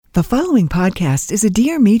The following podcast is a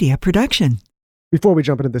Dear Media production. Before we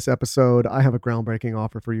jump into this episode, I have a groundbreaking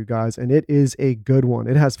offer for you guys, and it is a good one.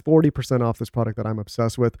 It has 40% off this product that I'm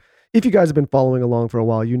obsessed with. If you guys have been following along for a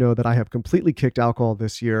while, you know that I have completely kicked alcohol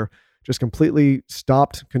this year, just completely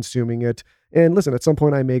stopped consuming it. And listen, at some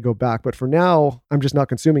point I may go back, but for now, I'm just not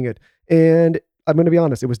consuming it. And I'm going to be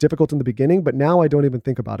honest, it was difficult in the beginning, but now I don't even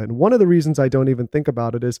think about it. And one of the reasons I don't even think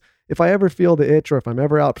about it is if I ever feel the itch or if I'm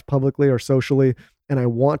ever out publicly or socially and I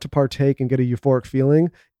want to partake and get a euphoric feeling,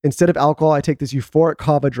 instead of alcohol, I take this euphoric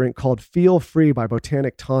kava drink called Feel Free by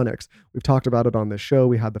Botanic Tonics. We've talked about it on this show.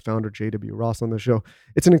 We had the founder, J.W. Ross, on the show.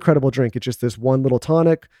 It's an incredible drink. It's just this one little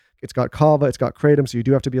tonic. It's got kava, it's got kratom, so you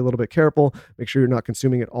do have to be a little bit careful. Make sure you're not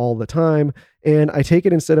consuming it all the time. And I take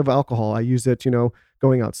it instead of alcohol. I use it,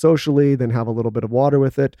 going out socially, then have a little bit of water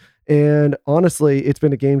with it. And honestly, it's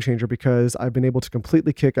been a game changer because I've been able to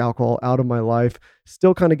completely kick alcohol out of my life,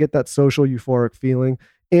 still kind of get that social euphoric feeling,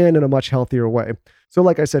 and in a much healthier way. So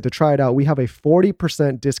like I said, to try it out, we have a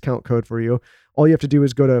 40% discount code for you. All you have to do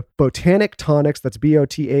is go to Botanic Tonics, that's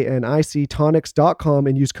BOTANIC tonics.com,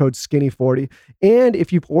 and use code SKINNY40. And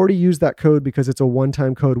if you've already used that code because it's a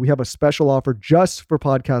one-time code, we have a special offer just for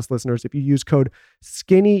podcast listeners. If you use code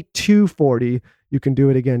SKINNY240, you can do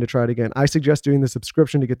it again to try it again. I suggest doing the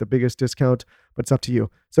subscription to get the biggest discount, but it's up to you.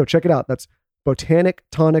 So check it out. That's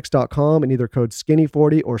botanictonics.com and either code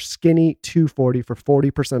SKINNY40 or SKINNY240 for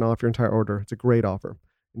 40% off your entire order. It's a great offer.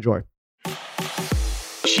 Enjoy.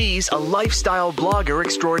 She's a lifestyle blogger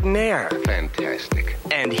extraordinaire. Fantastic.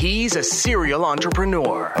 And he's a serial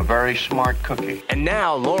entrepreneur. A very smart cookie. And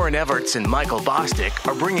now Lauren Everts and Michael Bosstick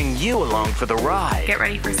are bringing you along for the ride. Get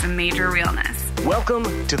ready for some major realness.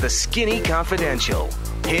 Welcome to the Skinny Confidential.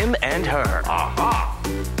 Him and her. Aha!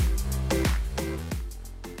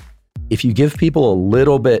 If you give people a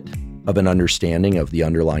little bit of an understanding of the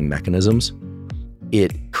underlying mechanisms,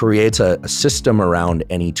 it creates a system around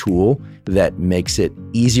any tool that makes it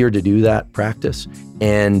easier to do that practice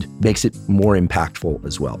and makes it more impactful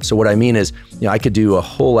as well. So what I mean is, I could do a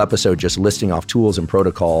whole episode just listing off tools and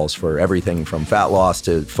protocols for everything from fat loss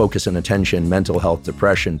to focus and attention, mental health,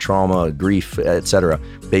 depression, trauma, grief, etc.,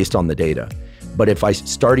 based on the data. But if I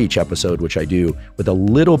start each episode, which I do, with a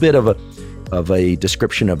little bit of a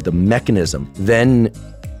description of the mechanism, then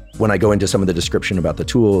when I go into some of the description about the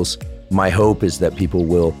tools, my hope is that people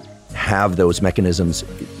will have those mechanisms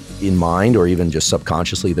in mind, or even just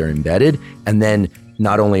subconsciously they're embedded. And then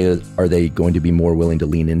not only are they going to be more willing to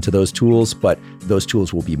lean into those tools, but those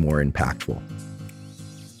tools will be more impactful.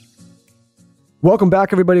 Welcome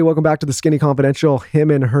back, everybody. Welcome back to the Skinny Confidential, Him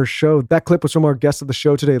and Her Show. That clip was from our guest of the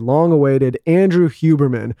show today, long-awaited Andrew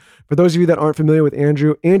Huberman. For those of you that aren't familiar with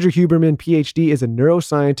Andrew Huberman, PhD, is a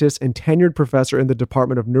neuroscientist and tenured professor in the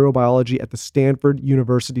Department of Neurobiology at the Stanford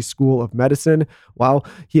University School of Medicine. Wow.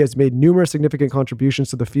 He has made numerous significant contributions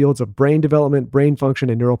to the fields of brain development, brain function,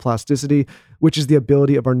 and neuroplasticity, which is the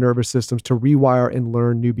ability of our nervous systems to rewire and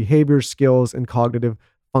learn new behaviors, skills, and cognitive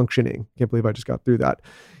functioning. Can't believe I just got through that.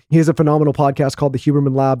 He has a phenomenal podcast called The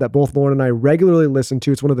Huberman Lab that both Lauren and I regularly listen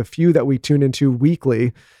to. It's one of the few that we tune into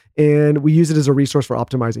weekly, and we use it as a resource for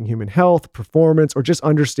optimizing human health, performance, or just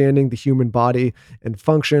understanding the human body and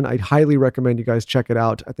function. I'd highly recommend you guys check it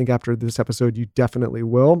out. I think after this episode, you definitely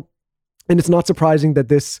will. And it's not surprising that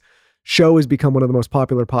this show has become one of the most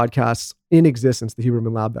popular podcasts in existence, the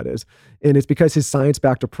Huberman Lab, that is. And it's because his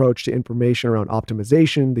science-backed approach to information around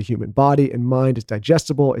optimization, the human body and mind is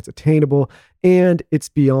digestible, it's attainable, and it's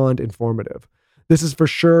beyond informative. This is for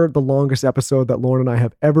sure the longest episode that Lauren and I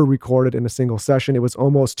have ever recorded in a single session. It was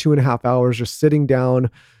almost 2.5 hours just sitting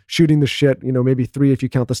down, shooting the shit, maybe 3 if you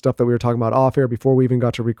count the stuff that we were talking about off air before we even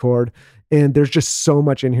got to record. And there's just so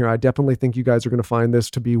much in here. I definitely think you guys are going to find this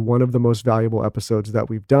to be one of the most valuable episodes that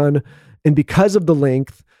we've done. And because of the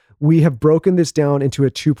length, we have broken this down into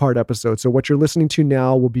a 2-part episode. So what you're listening to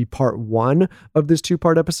now will be part 1 of this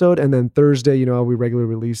 2-part episode. And then Thursday, we regularly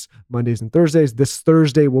release Mondays and Thursdays. This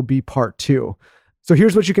Thursday will be part 2. So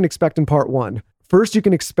here's what you can expect in part 1. First, you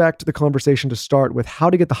can expect the conversation to start with how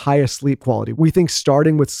to get the highest sleep quality. We think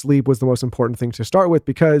starting with sleep was the most important thing to start with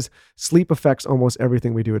because sleep affects almost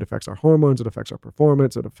everything we do. It affects our hormones, it affects our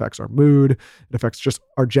performance, it affects our mood, it affects just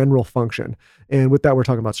our general function. And with that, we're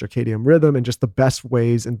talking about circadian rhythm and just the best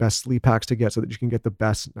ways and best sleep hacks to get so that you can get the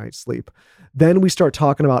best night's sleep. Then we start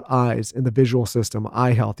talking about eyes and the visual system,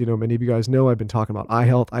 eye health. Many of you guys know I've been talking about eye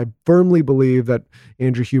health. I firmly believe that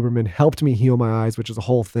Andrew Huberman helped me heal my eyes, which is a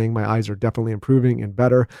whole thing. My eyes are definitely improving improving and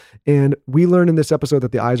better. And we learned in this episode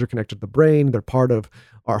that the eyes are connected to the brain. They're part of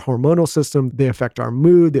our hormonal system. They affect our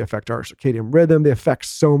mood. They affect our circadian rhythm. They affect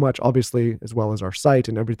so much, obviously, as well as our sight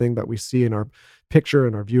and everything that we see in our picture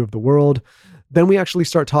and our view of the world. Then we actually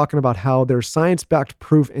start talking about how there's science-backed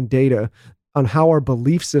proof and data on how our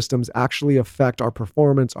belief systems actually affect our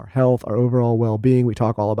performance, our health, our overall well-being. We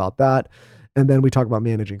talk all about that. And then we talk about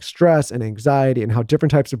managing stress and anxiety and how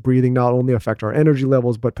different types of breathing not only affect our energy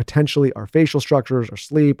levels, but potentially our facial structures, our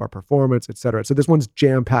sleep, our performance, et cetera. So this one's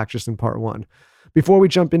jam-packed just in part one. Before we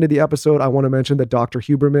jump into the episode, I want to mention that Dr.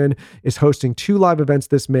 Huberman is hosting 2 live events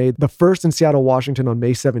this May, the first in Seattle, Washington on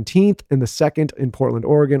May 17th and the second in Portland,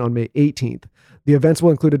 Oregon on May 18th. The events will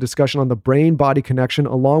include a discussion on the brain-body connection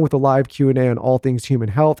along with a live Q&A on all things human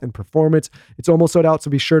health and performance. It's almost sold out,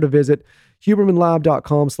 so be sure to visit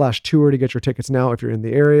hubermanlab.com/tour to get your tickets now if you're in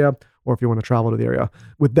the area or if you want to travel to the area.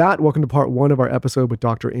 With that, welcome to part 1 of our episode with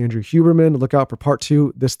Dr. Andrew Huberman. Look out for part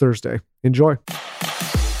 2 this Thursday. Enjoy.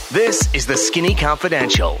 This is the Skinny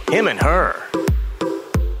Confidential, him and her.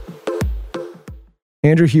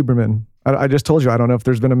 Andrew Huberman. I just told you, I don't know if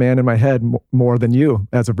there's been a man in my head more than you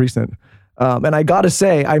as of recent. And I got to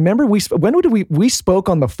say, I remember we spoke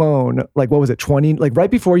on the phone, like, what was it,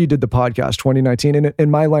 right before you did the podcast, 2019. And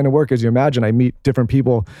in my line of work, as you imagine, I meet different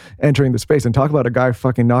people entering the space and talk about a guy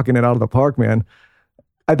fucking knocking it out of the park, man.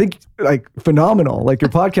 I think, like, phenomenal. Like, your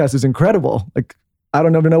podcast is incredible. Like, I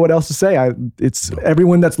don't even know what else to say.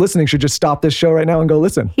 Everyone that's listening should just stop this show right now and go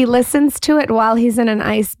listen. He listens to it while he's in an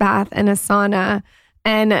ice bath and a sauna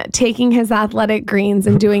and taking his athletic greens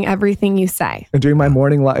and doing everything you say. And doing my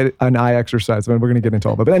morning and eye exercise. I mean, we're going to get into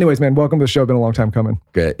all of it. But anyways, man, welcome to the show. Been a long time coming.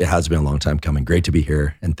 It has been a long time coming. Great to be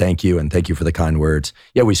here. And thank you. And thank you for the kind words.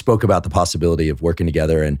 Yeah, we spoke about the possibility of working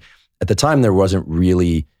together. And at the time, there wasn't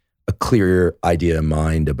really a clear idea in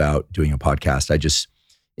mind about doing a podcast.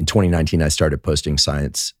 In 2019, I started posting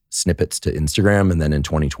science snippets to Instagram. And then in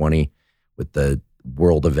 2020, with the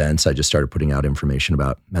world events, I just started putting out information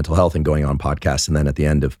about mental health and going on podcasts. And then at the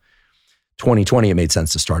end of 2020, it made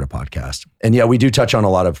sense to start a podcast. And yeah, we do touch on a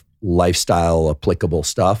lot of lifestyle applicable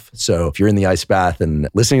stuff. So if you're in the ice bath and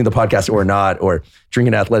listening to the podcast or not, or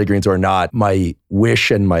drinking athletic greens or not, my wish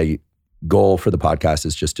and my goal for the podcast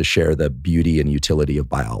is just to share the beauty and utility of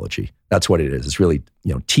biology. That's what it is. It's really,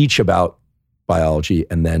 teach about biology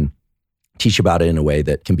and then teach about it in a way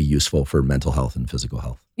that can be useful for mental health and physical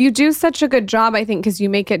health. You do such a good job, I think, because you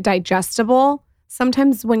make it digestible.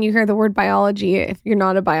 Sometimes when you hear the word biology, if you're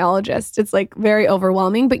not a biologist, it's like very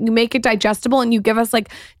overwhelming, but you make it digestible and you give us like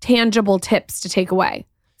tangible tips to take away.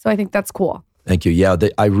 So I think that's cool. Thank you. Yeah,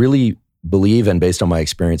 I really believe, and based on my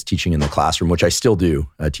experience teaching in the classroom, which I still do,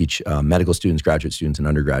 I teach medical students, graduate students, and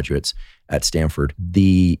undergraduates at Stanford.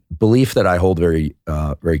 The belief that I hold very,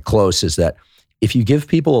 very close is that if you give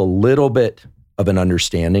people a little bit of an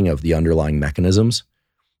understanding of the underlying mechanisms,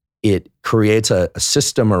 it creates a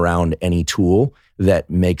system around any tool that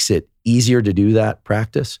makes it easier to do that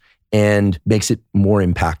practice and makes it more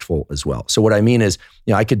impactful as well. So what I mean is,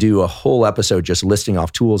 I could do a whole episode just listing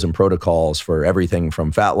off tools and protocols for everything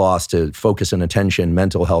from fat loss to focus and attention,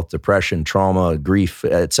 mental health, depression, trauma, grief,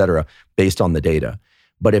 et cetera, based on the data.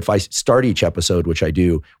 But if I start each episode, which I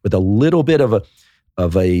do, with a little bit of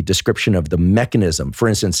a description of the mechanism, for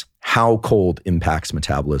instance, how cold impacts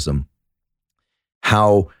metabolism,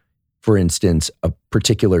 how, for instance, a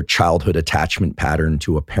particular childhood attachment pattern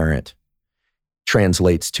to a parent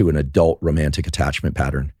translates to an adult romantic attachment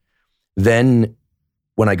pattern. Then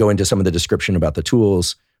when I go into some of the description about the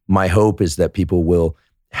tools, my hope is that people will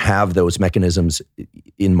have those mechanisms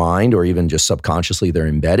in mind, or even just subconsciously they're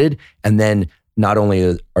embedded. And then not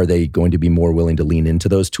only are they going to be more willing to lean into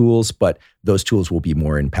those tools, but those tools will be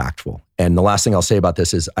more impactful. And the last thing I'll say about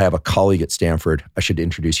this is I have a colleague at Stanford. I should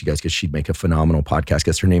introduce you guys because she'd make a phenomenal podcast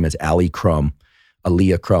guest. Her name is Aaliyah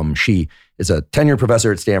Crum. She is a tenured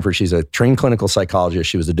professor at Stanford. She's a trained clinical psychologist.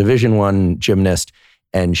 She was a Division I gymnast,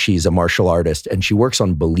 and she's a martial artist. And she works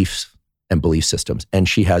on beliefs and belief systems. And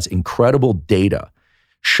she has incredible data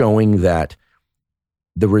showing that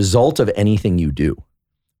the result of anything you do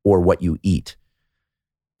or what you eat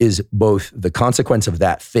is both the consequence of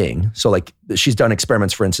that thing. So like she's done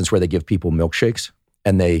experiments, for instance, where they give people milkshakes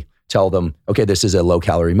and they tell them, okay, this is a low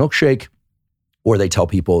calorie milkshake. Or they tell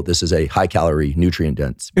people this is a high calorie, nutrient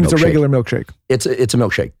dense milkshake. And it's a regular milkshake. It's a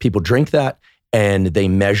milkshake. People drink that and they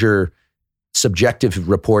measure subjective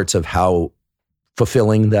reports of how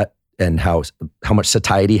fulfilling that and how much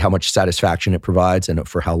satiety, how much satisfaction it provides and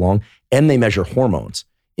for how long. And they measure hormones,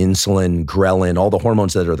 insulin, ghrelin, all the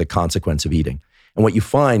hormones that are the consequence of eating. And what you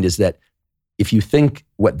find is that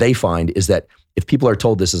what they find is that if people are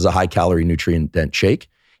told this is a high calorie, nutrient dense shake,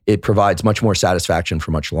 it provides much more satisfaction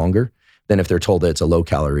for much longer than if they're told that it's a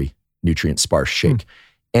low-calorie, nutrient-sparse shake.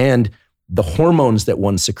 And the hormones that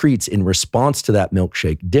one secretes in response to that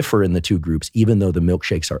milkshake differ in the two groups, even though the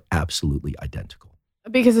milkshakes are absolutely identical.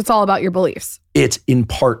 Because it's all about your beliefs. It's in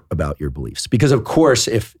part about your beliefs. Because of course,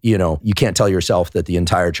 if, you can't tell yourself that the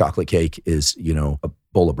entire chocolate cake is, a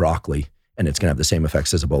bowl of broccoli, and it's going to have the same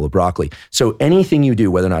effects as a bowl of broccoli. So anything you do,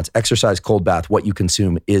 whether or not it's exercise, cold bath, what you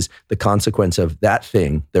consume is the consequence of that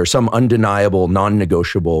thing. There are some undeniable,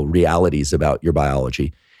 non-negotiable realities about your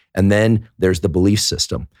biology. And then there's the belief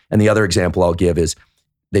system. And the other example I'll give is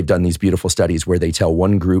they've done these beautiful studies where they tell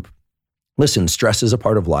one group, listen, stress is a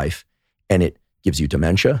part of life, and it gives you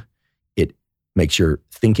dementia. It makes your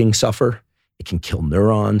thinking suffer. It can kill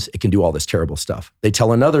neurons. It can do all this terrible stuff. They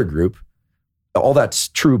tell another group, all that's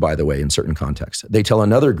true, by the way, in certain contexts. They tell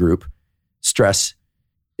another group, stress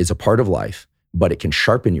is a part of life, but it can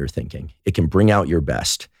sharpen your thinking. It can bring out your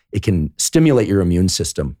best. It can stimulate your immune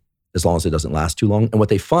system as long as it doesn't last too long. And what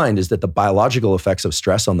they find is that the biological effects of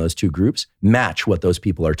stress on those two groups match what those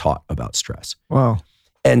people are taught about stress. Wow.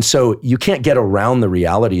 And so you can't get around the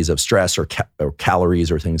realities of stress or calories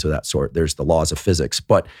or things of that sort. There's the laws of physics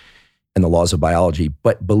and the laws of biology,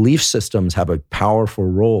 but belief systems have a powerful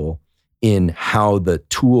role in how the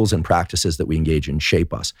tools and practices that we engage in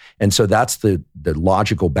shape us. And so that's the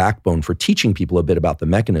logical backbone for teaching people a bit about the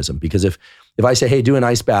mechanism. Because if I say, hey, do an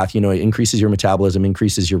ice bath, it increases your metabolism,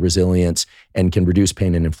 increases your resilience, and can reduce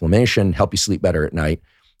pain and inflammation, help you sleep better at night,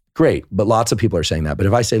 great. But lots of people are saying that. But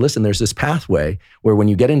if I say, listen, there's this pathway where when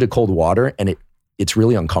you get into cold water and it's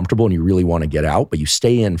really uncomfortable and you really want to get out, but you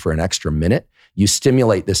stay in for an extra minute, you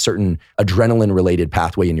stimulate this certain adrenaline-related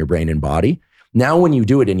pathway in your brain and body. Now, when you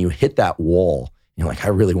do it and you hit that wall, you're like, I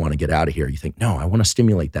really want to get out of here. You think, no, I want to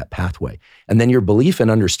stimulate that pathway. And then your belief and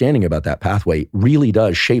understanding about that pathway really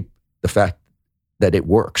does shape the fact that it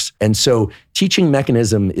works. And so teaching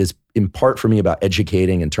mechanism is in part for me about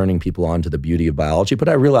educating and turning people on to the beauty of biology. But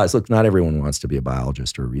I realize, look, not everyone wants to be a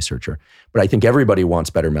biologist or a researcher, but I think everybody wants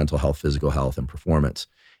better mental health, physical health, and performance.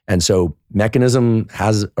 And so mechanism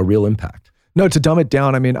has a real impact. No, to dumb it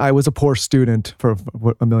down, I mean, I was a poor student for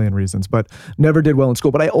a million reasons, but never did well in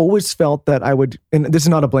school. But I always felt that I would, and this is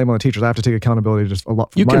not a blame on the teachers. I have to take accountability just a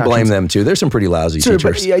lot for You my can blame actions. them too. There's some pretty lousy teachers.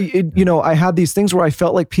 But I had these things where I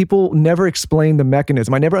felt like people never explained the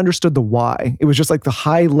mechanism. I never understood the why. It was just like the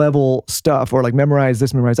high level stuff or like memorize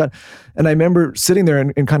this, memorize that. And I remember sitting there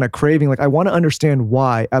and kind of craving, like, I want to understand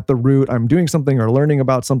why at the root I'm doing something or learning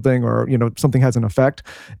about something or, something has an effect.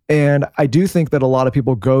 And I do think that a lot of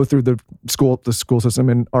people go through the school system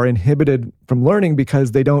and are inhibited from learning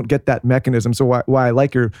because they don't get that mechanism. So why I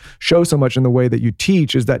like your show so much in the way that you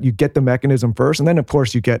teach is that you get the mechanism first, and then of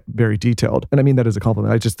course you get very detailed. And I mean that as a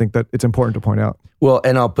compliment. I just think that it's important to point out. Well,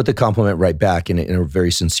 and I'll put the compliment right back in a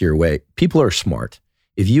very sincere way. People are smart.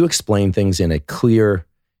 If you explain things in a clear,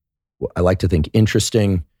 I like to think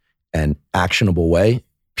interesting and actionable way,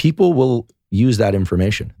 people will use that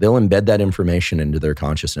information. They'll embed that information into their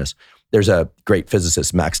consciousness. There's a great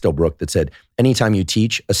physicist, Max Delbruck, that said, anytime you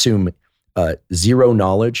teach, assume zero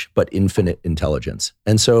knowledge, but infinite intelligence.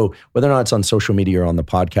 And so whether or not it's on social media or on the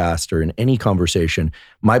podcast or in any conversation,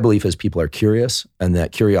 my belief is people are curious, and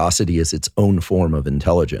that curiosity is its own form of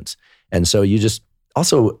intelligence. And so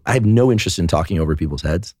I have no interest in talking over people's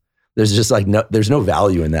heads. There's just there's no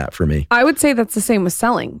value in that for me. I would say that's the same with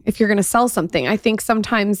selling. If you're going to sell something, I think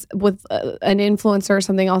sometimes with an influencer or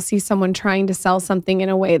something, I'll see someone trying to sell something in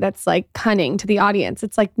a way that's like cunning to the audience.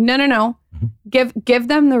 It's like, no. Mm-hmm. Give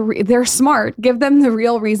them they're smart. Give them the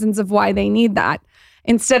real reasons of why they need that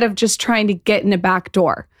instead of just trying to get in a back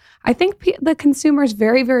door. I think the consumer is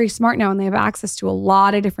very, very smart now, and they have access to a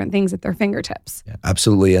lot of different things at their fingertips. Yeah,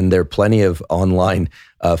 absolutely. And there are plenty of online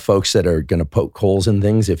folks that are going to poke holes in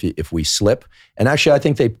things if we slip. And actually, I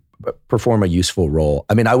think they perform a useful role.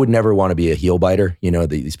 I mean, I would never want to be a heel biter.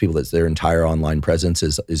 These people that their entire online presence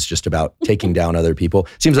is just about taking down other people.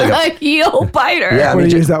 Seems like a heel biter. Yeah, I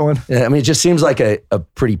mean, use that one. I mean, it just seems like a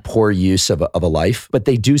pretty poor use of a life, but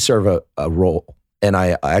they do serve a role. And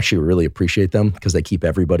I actually really appreciate them because they keep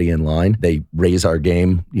everybody in line. They raise our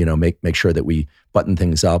game, make sure that we button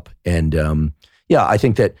things up. And I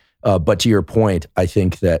think that, but to your point, I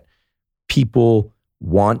think that people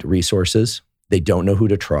want resources. They don't know who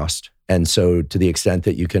to trust. And so to the extent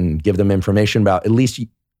that you can give them information about at least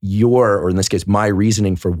or in this case, my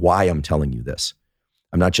reasoning for why I'm telling you this.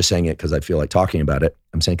 I'm not just saying it because I feel like talking about it.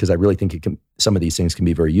 I'm saying because I really think some of these things can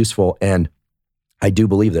be very useful. And I do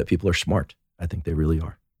believe that people are smart. I think they really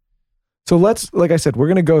are. So like I said, we're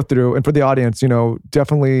going to go through, and for the audience,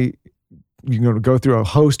 definitely, go through a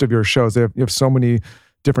host of your shows. You have so many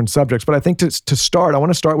different subjects. But I think to start, I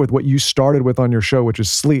want to start with what you started with on your show, which is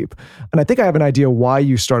sleep. And I think I have an idea why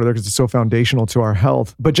you started there because it's so foundational to our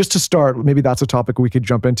health. But just to start, maybe that's a topic we could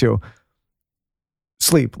jump into.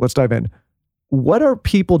 Sleep, let's dive in. What are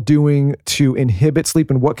people doing to inhibit sleep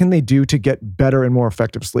and what can they do to get better and more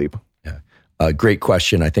effective sleep? Yeah, great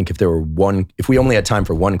question. I think if we only had time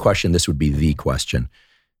for one question, this would be the question.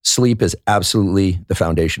 Sleep is absolutely the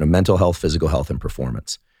foundation of mental health, physical health, and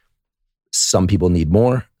performance. Some people need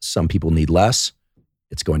more, some people need less.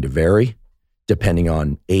 It's going to vary depending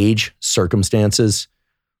on age, circumstances.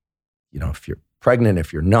 If you're pregnant,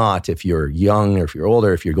 if you're not, if you're young, or if you're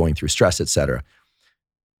older, if you're going through stress, et cetera.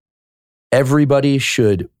 Everybody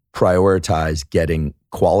should prioritize getting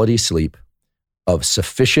quality sleep of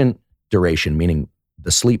sufficient duration, meaning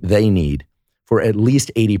the sleep they need for at least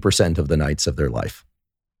 80% of the nights of their life.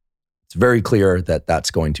 It's very clear that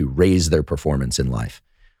that's going to raise their performance in life.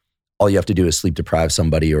 All you have to do is sleep deprive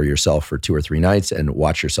somebody or yourself for 2 or 3 nights and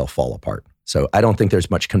watch yourself fall apart. So I don't think there's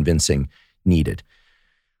much convincing needed.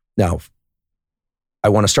 Now, I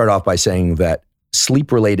want to start off by saying that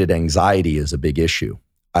sleep-related anxiety is a big issue.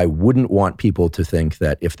 I wouldn't want people to think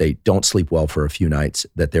that if they don't sleep well for a few nights,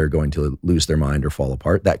 that they're going to lose their mind or fall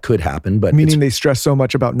apart. That could happen, but meaning they stress so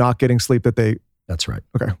much about not getting sleep that they... That's right.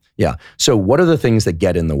 Okay. Yeah. So what are the things that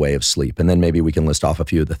get in the way of sleep? And then maybe we can list off a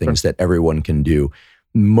few of the things that everyone can do,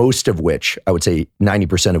 most of which, I would say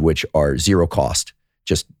 90% of which are zero cost.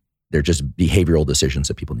 They're just behavioral decisions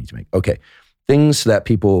that people need to make. Okay. Things that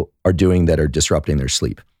people are doing that are disrupting their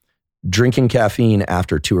sleep. Drinking caffeine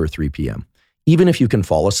after 2 or 3 p.m. Even if you can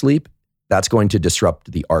fall asleep, that's going to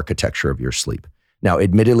disrupt the architecture of your sleep. Now,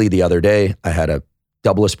 admittedly, the other day, I had a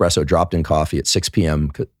double espresso dropped in coffee at 6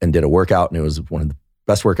 p.m. and did a workout, and it was one of the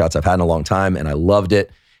best workouts I've had in a long time, and I loved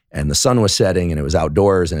it. And the sun was setting, and it was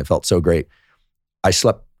outdoors, and it felt so great. I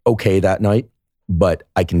slept okay that night, but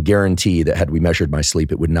I can guarantee that had we measured my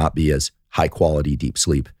sleep, it would not be as high quality deep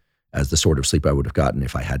sleep as the sort of sleep I would have gotten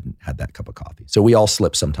if I hadn't had that cup of coffee. So we all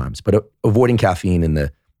slip sometimes, but avoiding caffeine in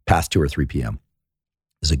the past 2 or 3 p.m.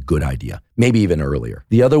 is a good idea, maybe even earlier.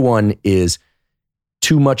 The other one is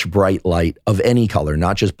too much bright light of any color,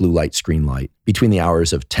 not just blue light, screen light, between the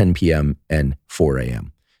hours of 10 p.m. and 4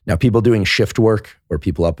 a.m. Now, people doing shift work or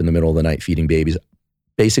people up in the middle of the night feeding babies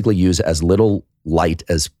basically use as little light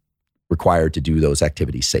as required to do those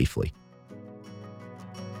activities safely.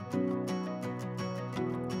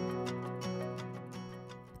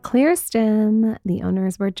 ClearStim, the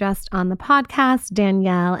owners were just on the podcast,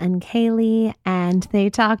 Danielle and Kaylee, and they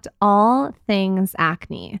talked all things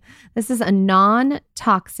acne. This is a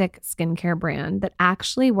non-toxic skincare brand that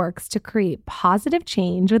actually works to create positive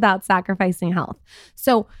change without sacrificing health.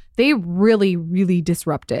 So they really, really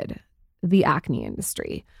disrupted the acne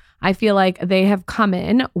industry. I feel like they have come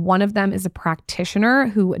in. One of them is a practitioner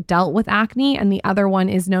who dealt with acne, and the other one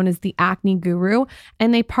is known as the acne guru.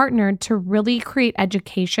 And they partnered to really create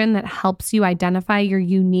education that helps you identify your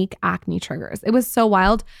unique acne triggers. It was so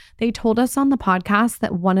wild. They told us on the podcast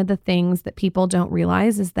that one of the things that people don't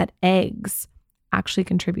realize is that eggs actually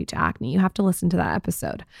contribute to acne. You have to listen to that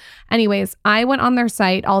episode. Anyways, I went on their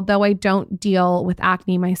site. Although I don't deal with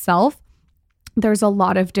acne myself, there's a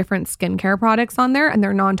lot of different skincare products on there, and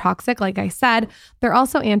they're non-toxic. Like I said, they're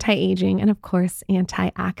also anti-aging and of course,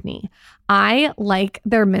 anti-acne. I like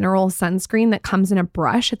their mineral sunscreen that comes in a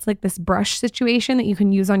brush. It's like this brush situation that you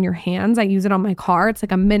can use on your hands. I use it on my car. It's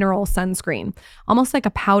like a mineral sunscreen, almost like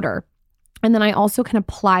a powder. And then I also can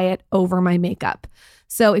apply it over my makeup.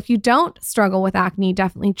 So if you don't struggle with acne,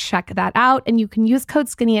 definitely check that out. And you can use code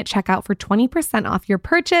SKINNY at checkout for 20% off your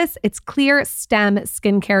purchase. It's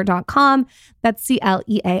clearstemskincare.com. That's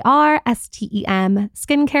CLEARSTEM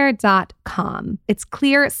skincare.com. It's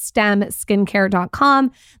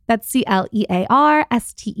clearstemskincare.com. That's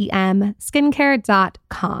CLEARSTEM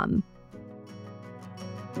skincare.com.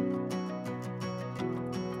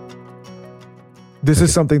 This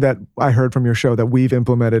is something that I heard from your show that we've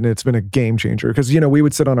implemented, and it's been a game changer. Because, we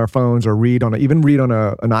would sit on our phones or read on an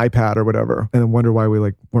iPad or whatever, and then wonder why we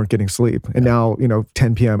weren't getting sleep. And now,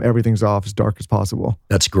 10 p.m., everything's off, as dark as possible.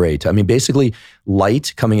 That's great. I mean, basically,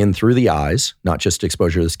 light coming in through the eyes, not just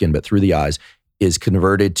exposure to the skin, but through the eyes, is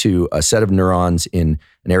converted to a set of neurons in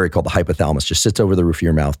an area called the hypothalamus. Just sits over the roof of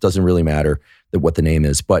your mouth. Doesn't really matter what the name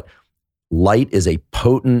is, but light is a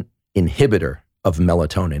potent inhibitor of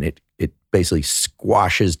melatonin. It basically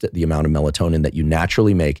squashes the amount of melatonin that you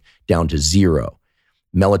naturally make down to zero.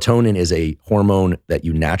 Melatonin is a hormone that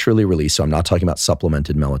you naturally release, so I'm not talking about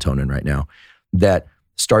supplemented melatonin right now, that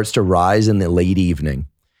starts to rise in the late evening,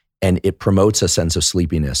 and it promotes a sense of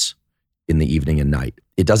sleepiness in the evening and night.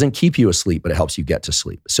 It doesn't keep you asleep, but it helps you get to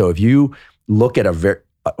sleep. So if you look at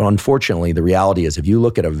unfortunately, the reality is if you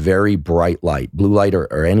look at a very bright light, blue light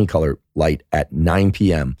or any color light at 9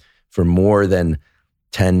 p.m. for more than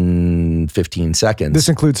 10, 15 seconds. This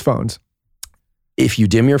includes phones. If you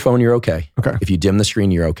dim your phone, you're okay. Okay. If you dim the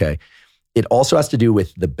screen, you're okay. It also has to do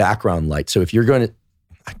with the background light. So if you're going to,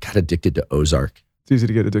 I got addicted to Ozark. It's easy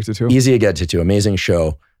to get addicted to. Easy to get addicted to. Amazing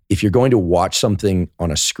show. If you're going to watch something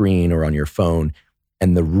on a screen or on your phone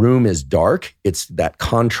and the room is dark, it's that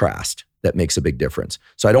contrast that makes a big difference.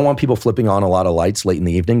 So I don't want people flipping on a lot of lights late in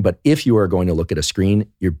the evening, but if you are going to look at a screen,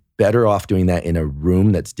 you're better off doing that in a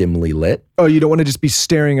room that's dimly lit. Oh, you don't want to just be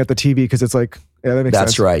staring at the TV because it's like, yeah, that makes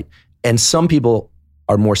sense. That's right. And some people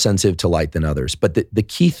are more sensitive to light than others. But the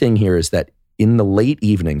key thing here is that in the late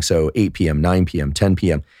evening, so 8 p.m., 9 p.m., 10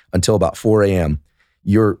 p.m., until about 4 a.m.,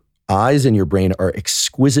 your eyes and your brain are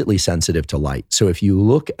exquisitely sensitive to light. So if you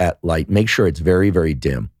look at light, make sure it's very, very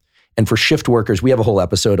dim. And for shift workers, we have a whole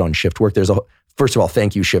episode on shift work. First of all,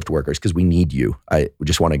 thank you, shift workers, because we need you. I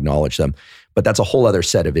just want to acknowledge them. But that's a whole other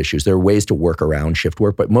set of issues. There are ways to work around shift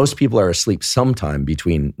work, but most people are asleep sometime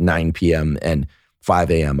between 9 p.m. and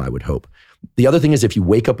 5 a.m., I would hope. The other thing is if you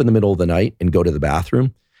wake up in the middle of the night and go to the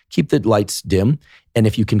bathroom, keep the lights dim. And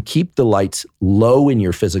if you can keep the lights low in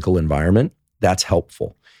your physical environment, that's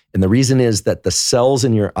helpful. And the reason is that the cells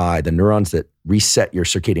in your eye, the neurons that reset your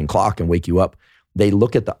circadian clock and wake you up, they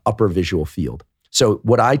look at the upper visual field. So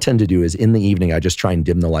what I tend to do is in the evening, I just try and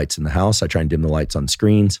dim the lights in the house. I try and dim the lights on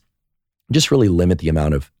screens, just really limit the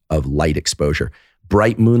amount of light exposure.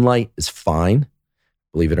 Bright moonlight is fine,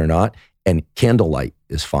 believe it or not, and candlelight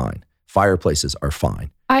is fine. Fireplaces are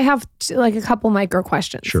fine. I have like a couple micro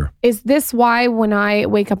questions. Sure. Is this why when I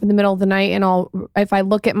wake up in the middle of the night and if I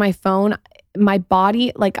look at my phone, my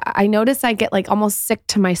body, like I notice I get like almost sick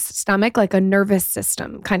to my stomach, like a nervous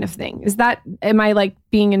system kind of thing. Am I like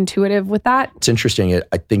being intuitive with that? It's interesting.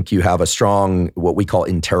 I think you have a strong, what we call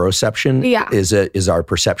interoception, is our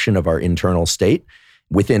perception of our internal state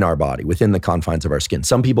within our body, within the confines of our skin.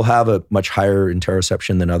 Some people have a much higher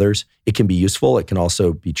interoception than others. It can be useful. It can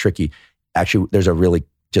also be tricky. Actually,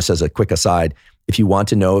 just as a quick aside, if you want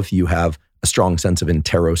to know if you have a strong sense of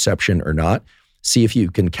interoception or not, see if you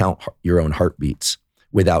can count your own heartbeats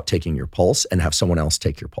without taking your pulse and have someone else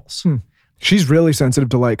take your pulse. She's really sensitive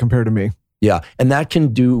to light compared to me. Yeah. And that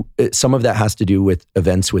can some of that has to do with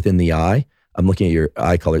events within the eye. I'm looking at your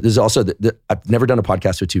eye color. This is also, I've never done a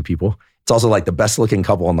podcast with two people. It's also like the best looking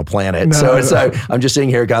couple on the planet. I'm just sitting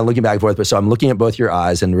here kind of looking back and forth. But so I'm looking at both your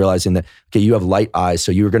eyes and realizing that, okay, you have light eyes.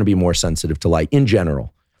 So you're going to be more sensitive to light in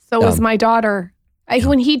general. So was my daughter.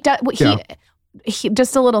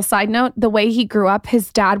 Just a little side note, the way he grew up,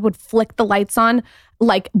 his dad would flick the lights on,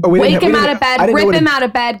 like wake him out of bed, rip him out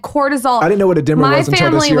of bed, cortisol. I didn't know what a dimmer was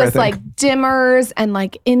until this year, My family was like dimmers and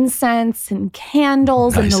like incense and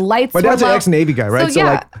candles and the lights. My dad's an ex-Navy guy, right?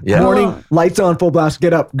 So morning, lights on, full blast,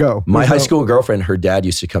 get up, go. My high school girlfriend, her dad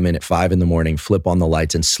used to come in at 5 a.m, flip on the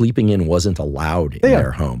lights, and sleeping in wasn't allowed in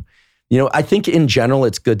their home. I think in general,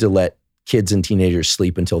 it's good to let kids and teenagers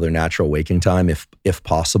sleep until their natural waking time, if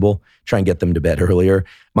possible. Try and get them to bed earlier.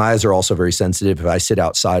 My eyes are also very sensitive. If I sit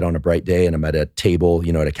outside on a bright day and I'm at a table,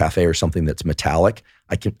 at a cafe or something that's metallic,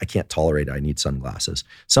 I can't tolerate it. I need sunglasses.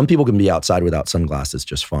 Some people can be outside without sunglasses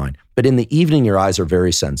just fine. But in the evening, your eyes are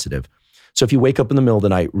very sensitive. So if you wake up in the middle of the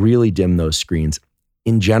night, really dim those screens.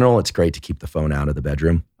 In general, it's great to keep the phone out of the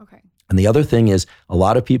bedroom. Okay. And the other thing is a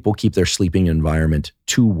lot of people keep their sleeping environment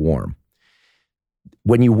too warm.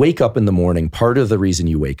 When you wake up in the morning, part of the reason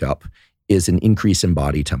you wake up is an increase in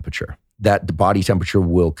body temperature. That body temperature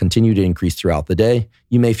will continue to increase throughout the day.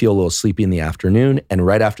 You may feel a little sleepy in the afternoon, and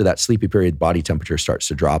right after that sleepy period, body temperature starts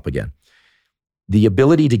to drop again. The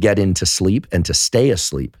ability to get into sleep and to stay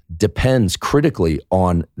asleep depends critically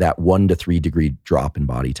on that 1 to 3 degree drop in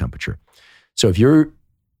body temperature. So if you're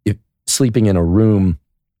sleeping in a room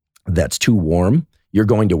that's too warm, you're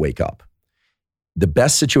going to wake up. The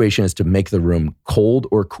best situation is to make the room cold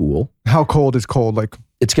or cool. How cold is cold? Like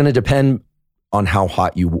it's going to depend on how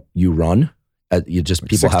hot you run. People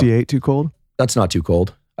 68 too cold? That's not too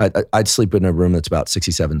cold. I'd sleep in a room that's about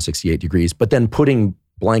 67, 68 degrees, but then putting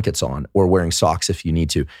blankets on or wearing socks if you need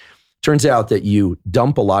to. Turns out that you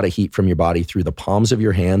dump a lot of heat from your body through the palms of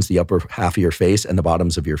your hands, the upper half of your face, and the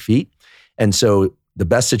bottoms of your feet. And so the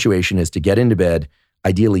best situation is to get into bed.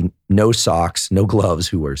 Ideally, no socks, no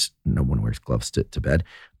gloves. No one wears gloves to bed,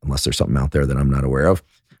 unless there's something out there that I'm not aware of.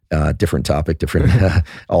 Different topic, different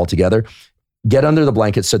altogether. Get under the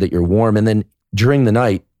blanket so that you're warm. And then during the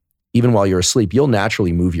night, even while you're asleep, you'll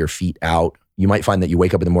naturally move your feet out. You might find that you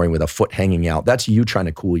wake up in the morning with a foot hanging out. That's you trying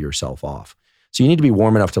to cool yourself off. So you need to be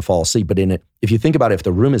warm enough to fall asleep. But if you think about it, if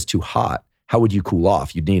the room is too hot, how would you cool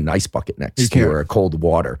off? You'd need an ice bucket next to you or a cold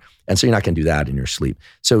water. And so you're not going to do that in your sleep.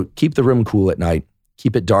 So keep the room cool at night,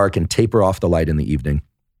 keep it dark, and taper off the light in the evening,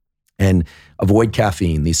 and avoid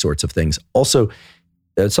caffeine, these sorts of things. Also,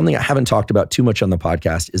 something I haven't talked about too much on the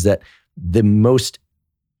podcast is that the most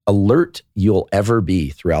alert you'll ever be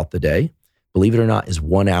throughout the day, believe it or not, is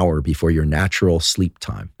 1 hour before your natural sleep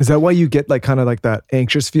time. Is that why you get like kind of like that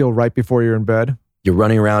anxious feel right before you're in bed? You're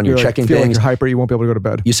running around, you're checking things. things. Like you're hyper, you won't be able to go to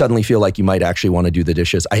bed. You suddenly feel like you might actually want to do the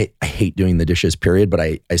dishes. I hate doing the dishes, period, but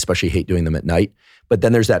I especially hate doing them at night. But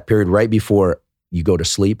then there's that period right before you go to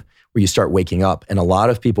sleep where you start waking up. And a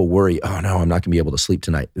lot of people worry, oh no, I'm not going to be able to sleep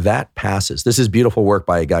tonight. That passes. This is beautiful work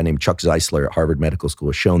by a guy named Chuck Zeisler at Harvard Medical School,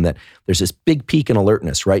 has shown that there's this big peak in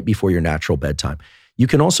alertness right before your natural bedtime. You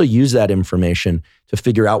can also use that information to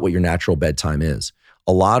figure out what your natural bedtime is.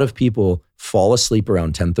 A lot of people fall asleep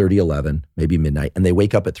around 10:30, 11, maybe midnight, and they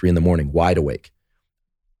wake up at 3 a.m, wide awake.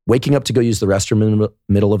 Waking up to go use the restroom in the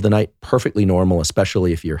middle of the night, perfectly normal,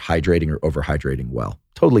 especially if you're hydrating or overhydrating well.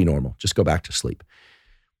 Totally normal. Just go back to sleep.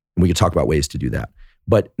 And we could talk about ways to do that.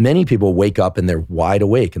 But many people wake up and they're wide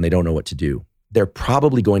awake and they don't know what to do. They're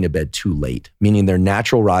probably going to bed too late, meaning their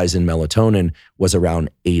natural rise in melatonin was around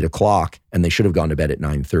 8 o'clock and they should have gone to bed at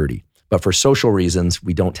 9:30. But for social reasons,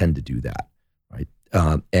 we don't tend to do that, right?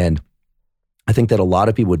 And I think that a lot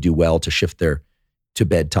of people would do well to shift their to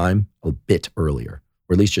bedtime a bit earlier,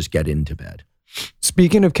 or at least just get into bed.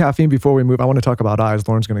 Speaking of caffeine, before we move, I want to talk about eyes.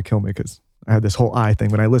 Lauren's going to kill me because I had this whole eye thing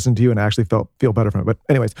when I listened to you and I actually feel better from it. But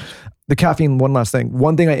anyways, the caffeine, one last thing.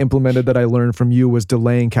 One thing I implemented that I learned from you was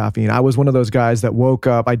delaying caffeine. I was one of those guys that woke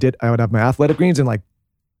up, I would have my athletic greens and like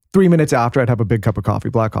 3 minutes after I'd have a big cup of coffee,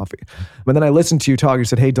 black coffee. But then I listened to you talk, you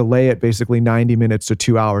said, hey, delay it basically 90 minutes to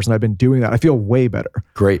 2 hours. And I've been doing that. I feel way better.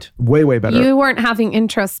 Great. Way, way better. You weren't having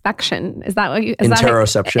introspection. Is that what you...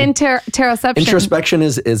 Interoception. Interoception. Introspection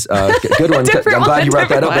is a good one. I'm glad you brought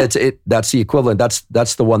that up. That's the equivalent.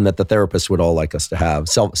 That's the one that the therapists would all like us to have.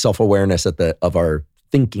 Self-awareness of our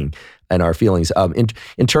thinking and our feelings.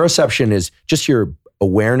 Interoception is just your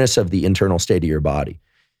awareness of the internal state of your body.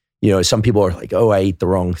 Some people are like, oh, I ate the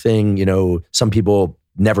wrong thing. Some people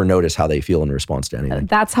never notice how they feel in response to anything.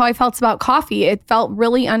 That's how I felt about coffee. It felt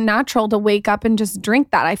really unnatural to wake up and just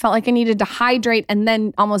drink that. I felt like I needed to hydrate and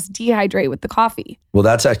then almost dehydrate with the coffee. Well,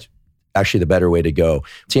 that's actually the better way to go.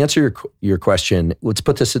 To answer your question, let's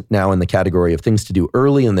put this now in the category of things to do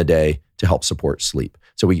early in the day to help support sleep.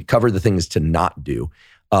 So we covered the things to not do.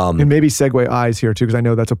 And maybe segue eyes here too, because I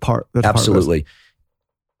know that's a part. Absolutely.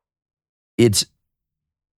 It's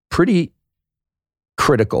pretty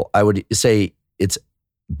critical. I would say it's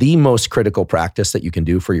the most critical practice that you can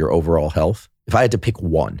do for your overall health. If I had to pick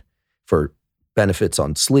one for benefits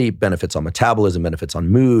on sleep, benefits on metabolism, benefits on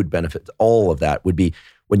mood, benefits, all of that would be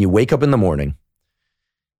when you wake up in the morning,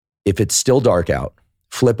 if it's still dark out,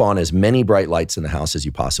 flip on as many bright lights in the house as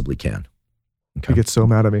you possibly can. Okay? You get so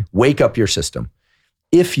mad at me. Wake up your system.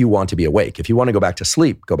 If you want to be awake, if you want to go back to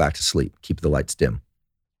sleep, go back to sleep. Keep the lights dim.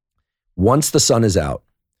 Once the sun is out,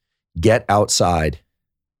 get outside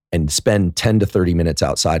and spend 10 to 30 minutes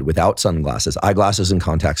outside without sunglasses. Eyeglasses and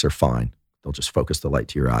contacts are fine. They'll just focus the light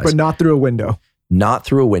to your eyes. But not through a window. Not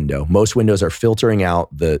through a window. Most windows are filtering out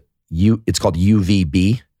it's called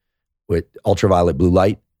UVB, with ultraviolet blue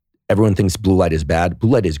light. Everyone thinks blue light is bad.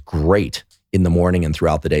 Blue light is great in the morning and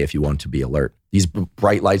throughout the day if you want to be alert. These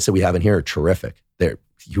bright lights that we have in here are terrific.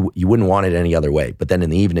 You wouldn't want it any other way. But then in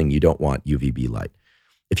the evening, you don't want UVB light.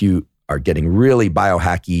 If you are getting really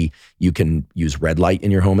biohacky, you can use red light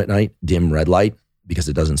in your home at night, dim red light, because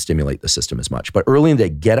it doesn't stimulate the system as much. But early in the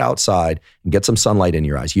day, get outside and get some sunlight in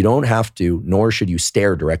your eyes. You don't have to, nor should you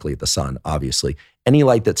stare directly at the sun, obviously. Any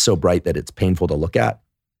light that's so bright that it's painful to look at,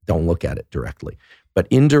 don't look at it directly. But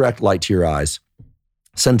indirect light to your eyes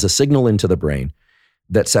sends a signal into the brain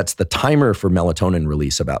that sets the timer for melatonin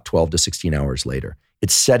release about 12 to 16 hours later.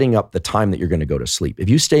 It's setting up the time that you're going to go to sleep. If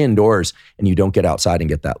you stay indoors and you don't get outside and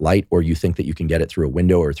get that light, or you think that you can get it through a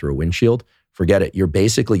window or through a windshield, forget it. You're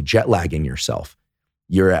basically jet lagging yourself.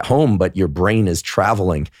 You're at home, but your brain is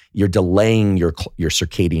traveling. You're delaying your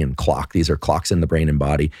circadian clock. These are clocks in the brain and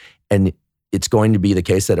body. And it's going to be the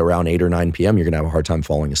case that around 8 or 9 p.m., you're going to have a hard time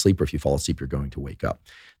falling asleep, or if you fall asleep, you're going to wake up.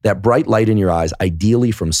 That bright light in your eyes,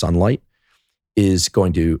 ideally from sunlight, is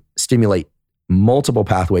going to stimulate multiple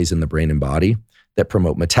pathways in the brain and body that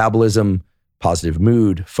promote metabolism, positive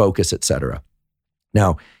mood, focus, etc.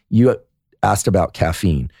 Now, you asked about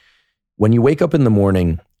caffeine. When you wake up in the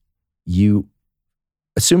morning,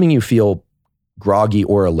 assuming you feel groggy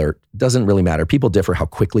or alert, doesn't really matter. People differ how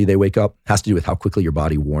quickly they wake up. It has to do with how quickly your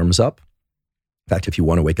body warms up. In fact, if you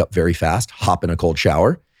want to wake up very fast, hop in a cold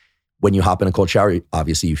shower. When you hop in a cold shower,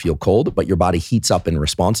 obviously you feel cold, but your body heats up in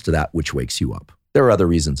response to that, which wakes you up. There are other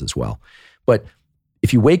reasons as well. But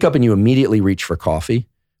if you wake up and you immediately reach for coffee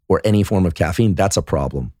or any form of caffeine, that's a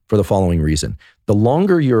problem for the following reason. The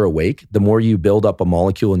longer you're awake, the more you build up a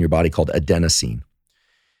molecule in your body called adenosine.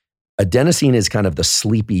 Adenosine is kind of the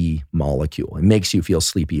sleepy molecule. It makes you feel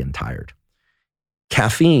sleepy and tired.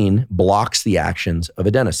 Caffeine blocks the actions of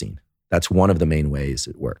adenosine. That's one of the main ways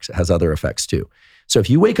it works. It has other effects too. So if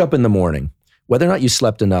you wake up in the morning, whether or not you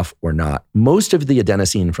slept enough or not, most of the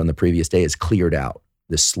adenosine from the previous day is cleared out,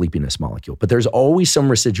 this sleepiness molecule. But there's always some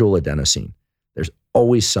residual adenosine. There's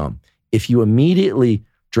always some. If you immediately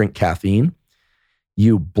drink caffeine,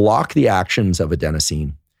 you block the actions of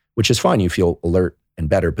adenosine, which is fine. You feel alert and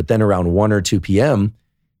better. But then around 1 or 2 p.m.,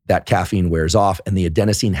 that caffeine wears off and the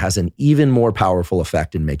adenosine has an even more powerful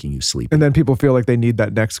effect in making you sleepy. And then people feel like they need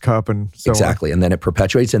that next cup and so Exactly. on. And then it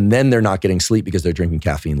perpetuates and then they're not getting sleep because they're drinking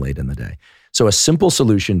caffeine late in the day. So a simple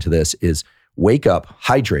solution to this is wake up,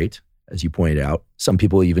 hydrate, as you pointed out. Some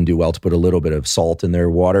people even do well to put a little bit of salt in their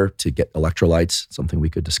water to get electrolytes, something we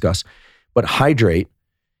could discuss. But hydrate,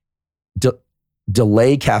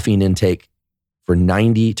 delay caffeine intake for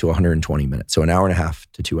 90 to 120 minutes. So an hour and a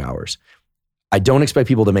half to 2 hours. I don't expect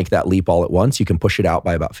people to make that leap all at once. You can push it out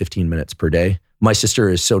by about 15 minutes per day. My sister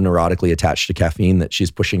is so neurotically attached to caffeine that she's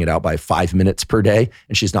pushing it out by 5 minutes per day,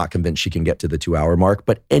 and she's not convinced she can get to the 2 hour mark.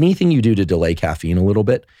 But anything you do to delay caffeine a little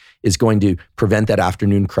bit is going to prevent that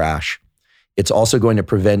afternoon crash. It's also going to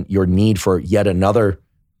prevent your need for yet another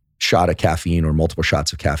shot of caffeine or multiple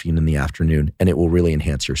shots of caffeine in the afternoon, and it will really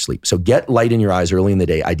enhance your sleep. So get light in your eyes early in the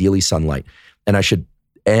day, ideally sunlight.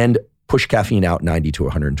 And push caffeine out 90 to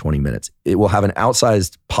 120 minutes. It will have an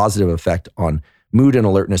outsized positive effect on mood and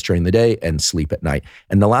alertness during the day and sleep at night.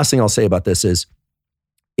 And the last thing I'll say about this is,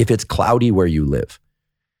 if it's cloudy where you live,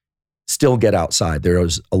 still get outside. There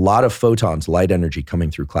is a lot of photons, light energy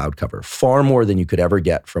coming through cloud cover, far more than you could ever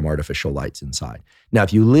get from artificial lights inside. Now,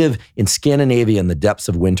 if you live in Scandinavia in the depths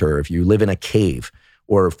of winter, or if you live in a cave,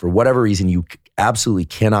 or for whatever reason you absolutely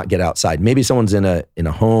cannot get outside, maybe someone's in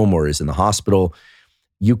a home or is in the hospital,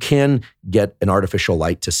 you can get an artificial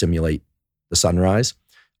light to simulate the sunrise.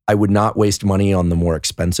 I would not waste money on the more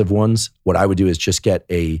expensive ones. What I would do is just get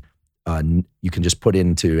you can just put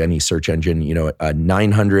into any search engine, a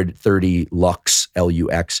 930 lux,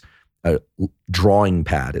 Lux, drawing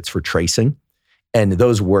pad. It's for tracing. And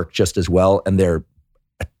those work just as well. And they're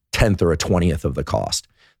a 10th or a 20th of the cost.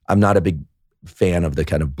 I'm not a big fan of the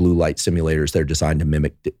kind of blue light simulators. They're designed to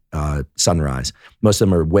mimic sunrise. Most of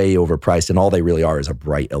them are way overpriced, and all they really are is a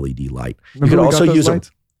bright LED light. Remember you could also use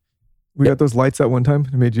lights? We got those lights at one time.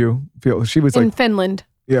 It made you feel, she was in like, Finland.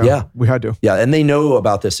 Yeah, we had to. Yeah, and they know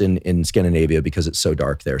about this in Scandinavia because it's so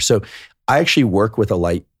dark there. So I actually work with a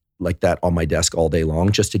light like that on my desk all day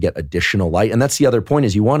long just to get additional light. And that's the other point,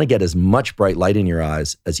 is you want to get as much bright light in your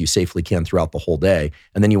eyes as you safely can throughout the whole day.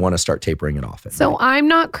 And then you want to start tapering it off. So I'm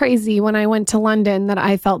not crazy when I went to London that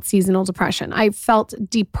I felt seasonal depression. I felt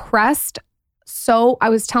depressed. So I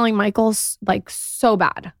was telling Michael, like, so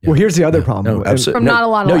bad. Well, here's the other problem. No, absolutely. From not a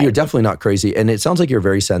lot of light. You're definitely not crazy. And it sounds like you're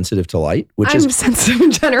very sensitive to light, I'm sensitive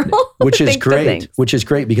in general. Which is Thanks to great. things. Which is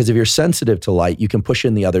great, because if you're sensitive to light, you can push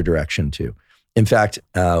in the other direction too. In fact,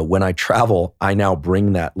 when I travel, I now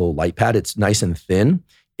bring that little light pad. It's nice and thin.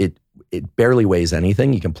 It barely weighs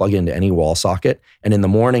anything. You can plug it into any wall socket. And in the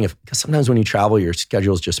morning, because sometimes when you travel, your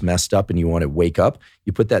schedule's just messed up and you want to wake up,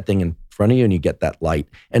 you put that thing in front of you and you get that light.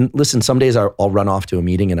 And listen, some days I'll run off to a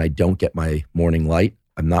meeting and I don't get my morning light.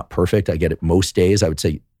 I'm not perfect. I get it most days. I would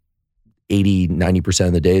say 80, 90%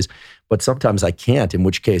 of the days. But sometimes I can't, in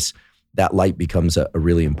which case that light becomes a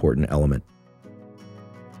really important element.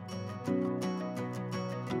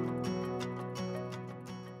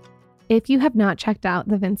 If you have not checked out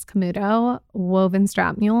the Vince Camuto woven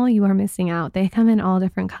strap mule, you are missing out. They come in all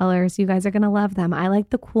different colors. You guys are going to love them. I like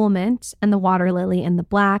the cool mint and the water lily and the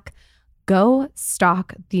black. Go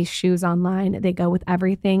stock these shoes online. They go with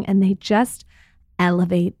everything and they just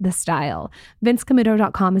elevate the style.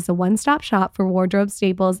 VinceCamuto.com is a one-stop shop for wardrobe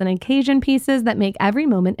staples and occasion pieces that make every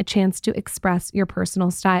moment a chance to express your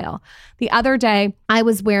personal style. The other day, I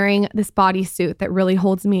was wearing this bodysuit that really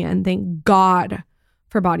holds me in. Thank God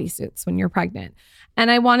for bodysuits when you're pregnant.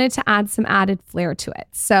 And I wanted to add some added flair to it.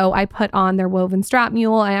 So I put on their woven strap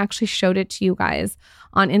mule. I actually showed it to you guys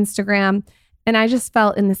on Instagram. And I just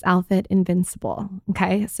felt in this outfit invincible.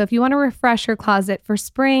 Okay. So if you want to refresh your closet for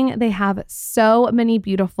spring, they have so many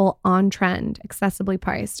beautiful on-trend, accessibly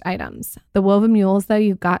priced items. The woven mules, though,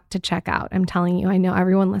 you've got to check out. I'm telling you, I know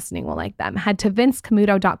everyone listening will like them. Head to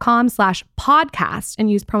vincecamuto.com/podcast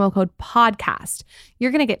and use promo code podcast.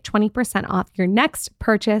 You're going to get 20% off your next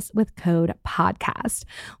purchase with code podcast.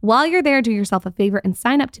 While you're there, do yourself a favor and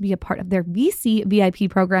sign up to be a part of their VC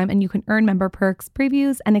VIP program, and you can earn member perks,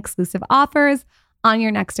 previews, and exclusive offers on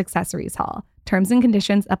your next accessories haul. Terms and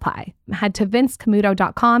conditions apply. Head to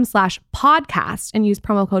vincecamuto.com/podcast and use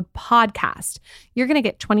promo code podcast. You're going to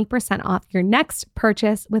get 20% off your next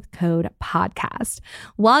purchase with code podcast.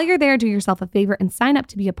 While you're there, do yourself a favor and sign up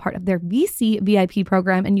to be a part of their VC VIP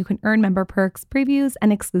program, and you can earn member perks, previews,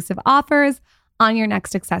 and exclusive offers on your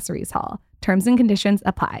next accessories haul. Terms and conditions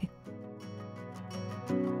apply.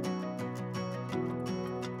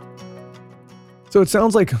 So it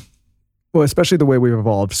sounds like, well, especially the way we've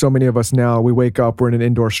evolved. So many of us now, we wake up, we're in an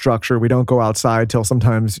indoor structure. We don't go outside till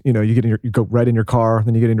sometimes, you go right in your car,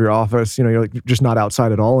 then you get into your office, you're like just not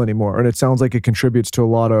outside at all anymore. And it sounds like it contributes to a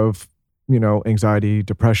lot of, anxiety,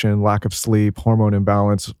 depression, lack of sleep, hormone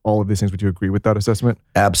imbalance, all of these things. Would you agree with that assessment?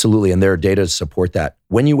 Absolutely. And there are data to support that.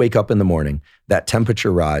 When you wake up in the morning, that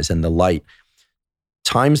temperature rise and the light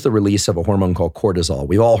times the release of a hormone called cortisol.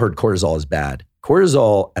 We've all heard cortisol is bad.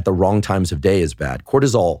 Cortisol at the wrong times of day is bad.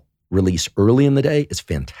 Cortisol release early in the day is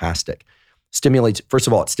fantastic. First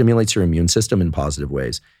of all, it stimulates your immune system in positive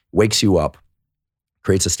ways, wakes you up,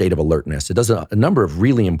 creates a state of alertness. It does a number of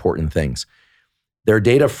really important things. There are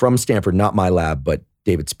data from Stanford, not my lab, but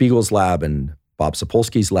David Spiegel's lab and Bob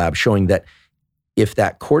Sapolsky's lab, showing that if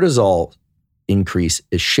that cortisol increase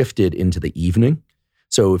is shifted into the evening,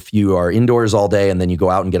 so if you are indoors all day and then you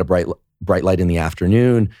go out and get a bright light in the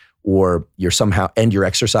afternoon, or you're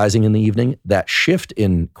exercising in the evening, that shift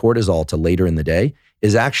in cortisol to later in the day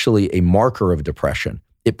is actually a marker of depression.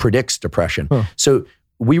 It predicts depression. Huh. So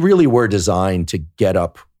we really were designed to get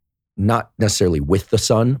up, not necessarily with the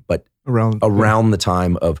sun, but around the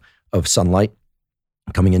time of sunlight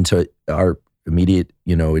coming into our immediate,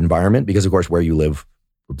 environment, because of course where you live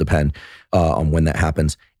will depend on when that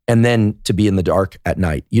happens. And then to be in the dark at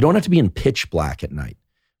night. You don't have to be in pitch black at night,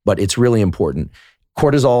 but it's really important.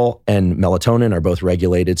 Cortisol and melatonin are both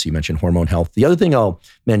regulated. So you mentioned hormone health. The other thing I'll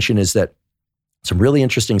mention is that some really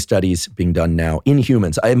interesting studies being done now in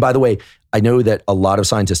humans. And by the way, I know that a lot of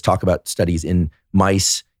scientists talk about studies in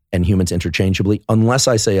mice and humans interchangeably. Unless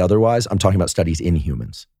I say otherwise, I'm talking about studies in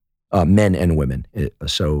humans, men and women.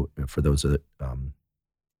 So for those that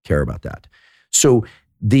care about that. So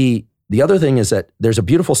the other thing is that there's a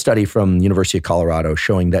beautiful study from the University of Colorado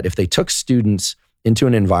showing that if they took students into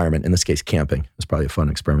an environment, in this case, camping. It's probably a fun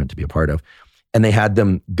experiment to be a part of. And they had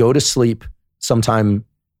them go to sleep sometime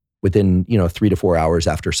within, 3 to 4 hours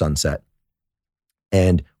after sunset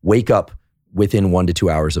and wake up within 1 to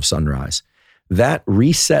 2 hours of sunrise. That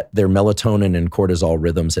reset their melatonin and cortisol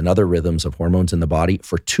rhythms and other rhythms of hormones in the body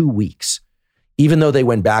for 2 weeks, even though they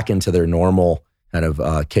went back into their normal kind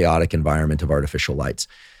of chaotic environment of artificial lights.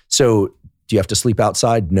 So do you have to sleep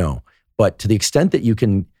outside? No. But to the extent that you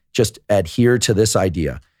can just adhere to this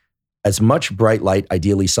idea, as much bright light,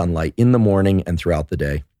 ideally sunlight, in the morning and throughout the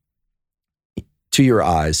day to your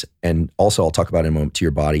eyes, and also I'll talk about in a moment to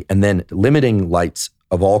your body, and then limiting lights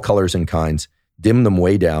of all colors and kinds, dim them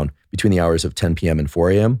way down between the hours of 10 p.m. and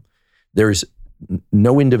 4 a.m. There's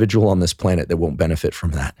no individual on this planet that won't benefit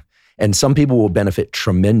from that. And some people will benefit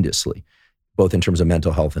tremendously, both in terms of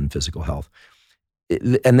mental health and physical health.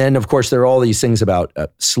 And then, of course, there are all these things about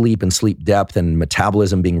sleep and sleep depth and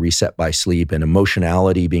metabolism being reset by sleep and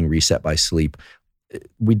emotionality being reset by sleep.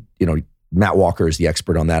 Matt Walker is the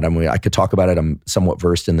expert on that. I mean, I could talk about it. I'm somewhat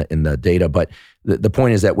versed in the data, but the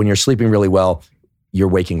point is that when you're sleeping really well, your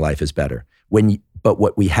waking life is better. But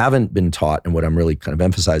what we haven't been taught, and what I'm really kind of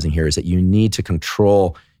emphasizing here, is that you need to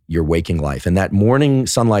control your waking life. And that morning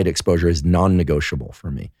sunlight exposure is non-negotiable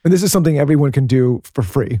for me. And this is something everyone can do for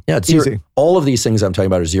free. Yeah, it's easy. All of these things I'm talking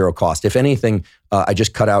about are zero cost. If anything, I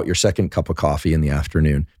just cut out your second cup of coffee in the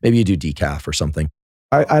afternoon. Maybe you do decaf or something.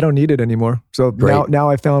 I don't need it anymore. So now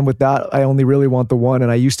I found with that, I only really want the one.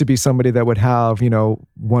 And I used to be somebody that would have,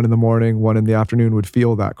 1 in the morning, 1 in the afternoon, would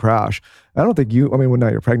feel that crash. I don't think well, now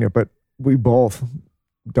you're pregnant, but we both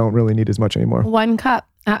don't really need as much anymore. 1 cup.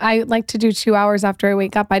 I like to do 2 hours after I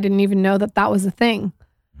wake up. I didn't even know that was a thing.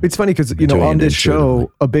 It's funny because, on this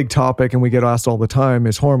show, a big topic, and we get asked all the time,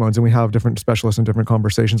 is hormones, and we have different specialists and different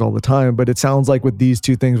conversations all the time. But it sounds like with these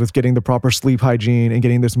two things, with getting the proper sleep hygiene and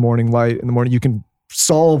getting this morning light in the morning, you can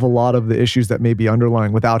solve a lot of the issues that may be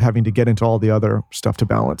underlying without having to get into all the other stuff to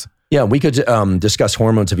balance. Yeah, we could discuss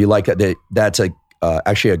hormones if you like. That's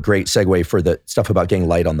actually a great segue for the stuff about getting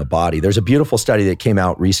light on the body. There's a beautiful study that came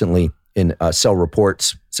out recently in Cell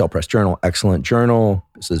Reports, Cell Press Journal, excellent journal.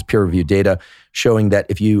 This is peer-reviewed data showing that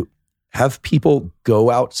if you have people go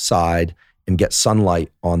outside and get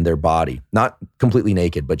sunlight on their body, not completely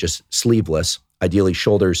naked, but just sleeveless, ideally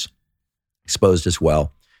shoulders exposed as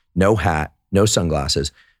well, no hat, no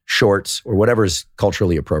sunglasses, shorts, or whatever is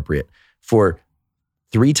culturally appropriate, for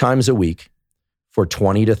 3 times a week for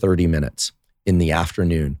 20 to 30 minutes in the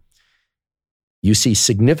afternoon, you see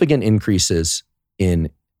significant increases in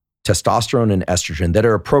testosterone and estrogen that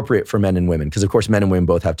are appropriate for men and women. Because of course, men and women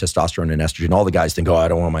both have testosterone and estrogen. All the guys think, oh, I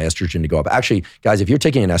don't want my estrogen to go up. Actually, guys, if you're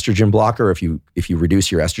taking an estrogen blocker, if you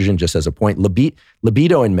reduce your estrogen, just as a point,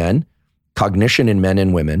 libido in men, cognition in men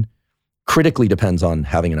and women, critically depends on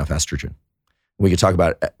having enough estrogen. We could talk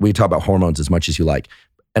about hormones as much as you like.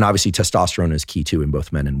 And obviously testosterone is key too in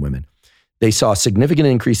both men and women. They saw significant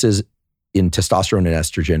increases in testosterone and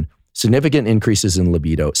estrogen, significant increases in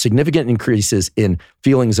libido, significant increases in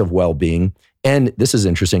feelings of well-being, and this is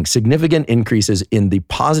interesting, significant increases in the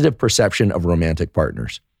positive perception of romantic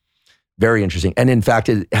partners. Very interesting. And in fact,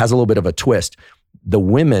 it has a little bit of a twist. The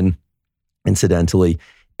women, incidentally,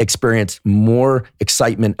 experience more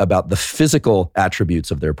excitement about the physical attributes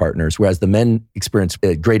of their partners, whereas the men experience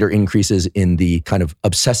greater increases in the kind of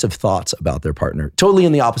obsessive thoughts about their partner, totally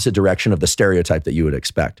in the opposite direction of the stereotype that you would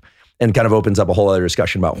expect. And kind of opens up a whole other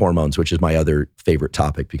discussion about hormones, which is my other favorite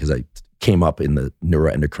topic because I came up in the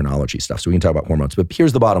neuroendocrinology stuff. So we can talk about hormones. But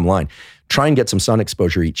here's the bottom line. Try and get some sun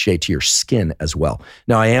exposure each day to your skin as well.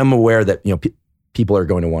 Now, I am aware that people are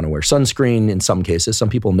going to want to wear sunscreen in some cases. Some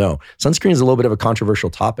people know. Sunscreen is a little bit of a controversial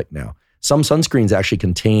topic now. Some sunscreens actually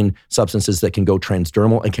contain substances that can go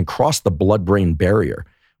transdermal and can cross the blood-brain barrier,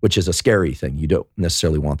 which is a scary thing. You don't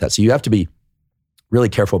necessarily want that. So you have to be really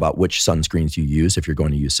careful about which sunscreens you use if you're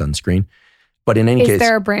going to use sunscreen. But in any case, is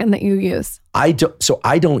there a brand that you use? I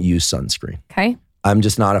don't use sunscreen. Okay. I'm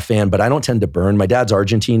just not a fan, but I don't tend to burn. My dad's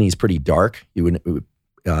Argentine. He's pretty dark. He would,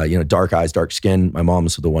 dark eyes, dark skin. My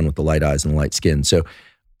mom's the one with the light eyes and light skin. So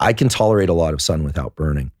I can tolerate a lot of sun without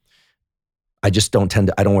burning. I just I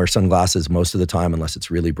don't wear sunglasses most of the time unless it's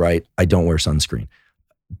really bright. I don't wear sunscreen.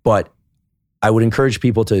 But I would encourage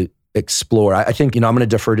people to explore. I think, I'm going to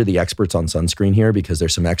defer to the experts on sunscreen here because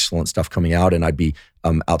there's some excellent stuff coming out and I'd be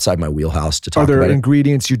outside my wheelhouse to talk about it. Are there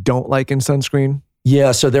ingredients you don't like in sunscreen?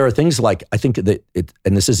 Yeah, so there are things like, I think that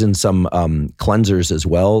and this is in some cleansers as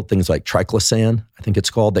well, things like triclosan, I think it's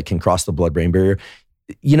called, that can cross the blood-brain barrier.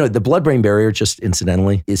 The blood-brain barrier, just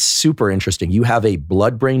incidentally, is super interesting. You have a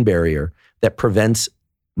blood-brain barrier that prevents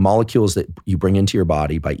molecules that you bring into your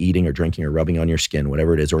body by eating or drinking or rubbing on your skin,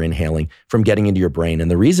 whatever it is, or inhaling, from getting into your brain. And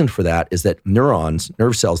the reason for that is that neurons,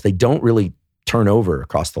 nerve cells, they don't really turn over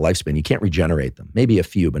across the lifespan. You can't regenerate them. Maybe a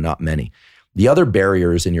few, but not many. The other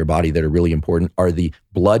barriers in your body that are really important are the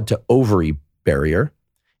blood to ovary barrier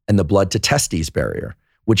and the blood to testes barrier,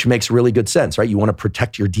 which makes really good sense, right? You want to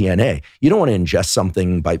protect your DNA. You don't want to ingest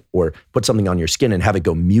something or put something on your skin and have it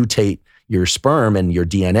go mutate your sperm and your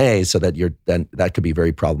DNA so that then that could be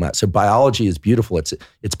very problematic. So biology is beautiful.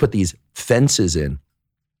 It's put these fences in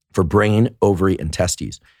for brain, ovary, and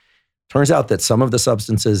testes. Turns out that some of the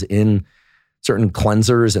substances in certain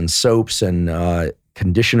cleansers and soaps and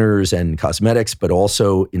conditioners and cosmetics, but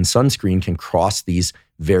also in sunscreen, can cross these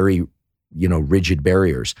very rigid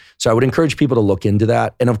barriers. So I would encourage people to look into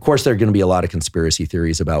that. And of course, there are going to be a lot of conspiracy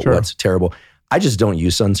theories about what's terrible. I just don't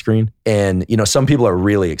use sunscreen. And, some people are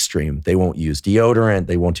really extreme. They won't use deodorant.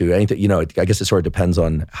 They won't do anything. I guess it sort of depends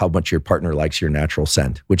on how much your partner likes your natural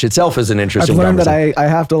scent, which itself is an interesting I've learned that I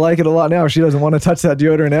have to like it a lot now. She doesn't want to touch that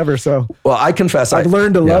deodorant ever. So, well, I confess. I've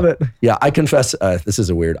learned to love it. Yeah, I confess. This is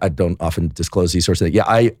I don't often disclose these sorts of things.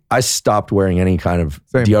 Yeah, I stopped wearing any kind of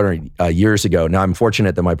deodorant years ago. Now, I'm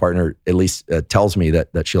fortunate that my partner at least tells me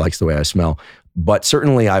that she likes the way I smell. But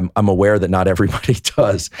certainly I'm aware that not everybody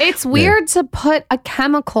does. It's weird to put a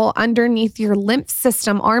chemical underneath your lymph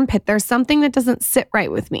system armpit. There's something that doesn't sit right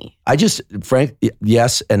with me.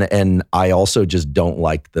 Yes. And I also just don't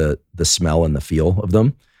like the smell and the feel of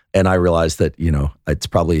them. And I realize that, it's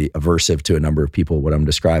probably aversive to a number of people, what I'm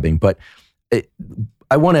describing. But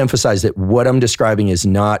I want to emphasize that what I'm describing is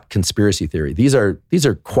not conspiracy theory. These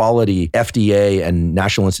are quality FDA and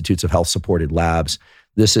National Institutes of Health supported labs.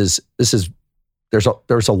 There's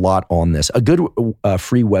a lot on this. A good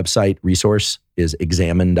free website resource is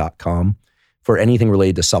examine.com for anything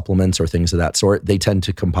related to supplements or things of that sort. They tend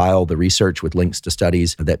to compile the research with links to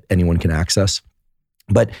studies that anyone can access.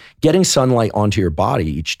 But getting sunlight onto your body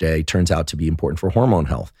each day turns out to be important for hormone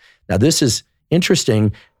health. Now, this is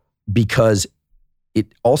interesting because it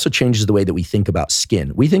also changes the way that we think about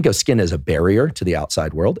skin. We think of skin as a barrier to the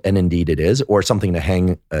outside world, and indeed it is, or something to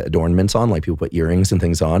hang adornments on, like people put earrings and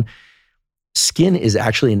things on. Skin is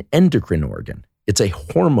actually an endocrine organ. It's a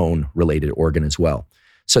hormone-related organ as well.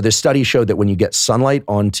 So this study showed that when you get sunlight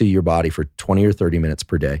onto your body for 20 or 30 minutes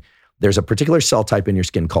per day, there's a particular cell type in your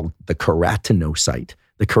skin called the keratinocyte.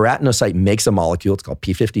 The keratinocyte makes a molecule, it's called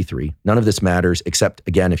P53. None of this matters, except,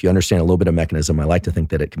 again, if you understand a little bit of mechanism, I like to think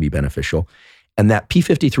that it can be beneficial. And that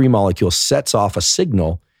P53 molecule sets off a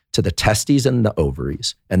signal to the testes and the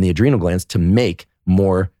ovaries and the adrenal glands to make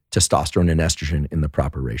more testosterone and estrogen in the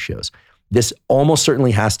proper ratios. This almost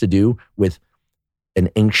certainly has to do with an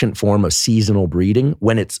ancient form of seasonal breeding.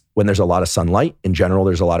 When there's a lot of sunlight, in general,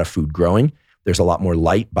 there's a lot of food growing. There's a lot more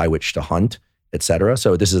light by which to hunt, et cetera.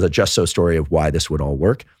 So this is a just so story of why this would all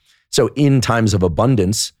work. So in times of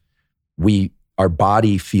abundance, our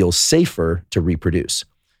body feels safer to reproduce.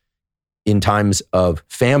 In times of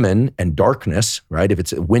famine and darkness, right? If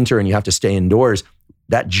it's winter and you have to stay indoors,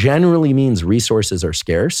 that generally means resources are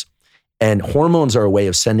scarce. And hormones are a way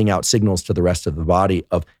of sending out signals to the rest of the body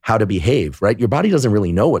of how to behave, right? Your body doesn't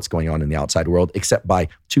really know what's going on in the outside world except by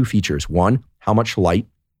two features. One, how much light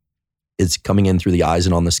is coming in through the eyes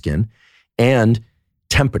and on the skin, and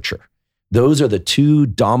temperature. Those are the two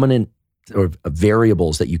dominant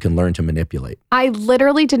variables that you can learn to manipulate. I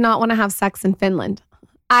literally did not want to have sex in Finland.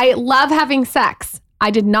 I love having sex.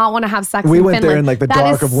 I did not want to have sex in Finland. We went there in like the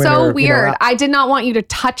dark of winter. That is so weird. I did not want you to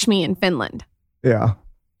touch me in Finland. Yeah.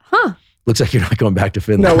 Huh. Looks like you're not going back to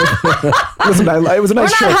Finland. No, listen, it was a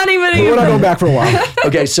nice trip. We're not honeymooning. We're not going back for a while.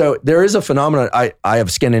 Okay, so there is a phenomenon. I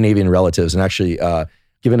have Scandinavian relatives, and actually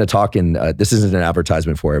giving a talk in, this isn't an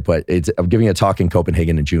advertisement for it, but I'm giving a talk in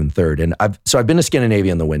Copenhagen on June 3rd. And I've been to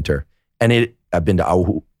Scandinavia in the winter, and I've been to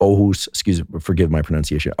Aarhus, forgive my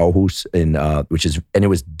pronunciation, Aarhus, and it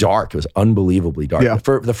was dark. It was unbelievably dark. Yeah.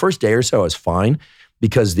 For the first day or so, I was fine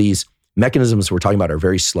because these mechanisms we're talking about are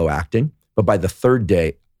very slow acting. But by the third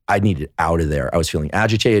day, I needed out of there. I was feeling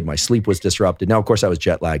agitated. My sleep was disrupted. Now, of course, I was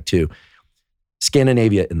jet lagged too.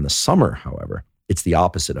 Scandinavia in the summer, however, it's the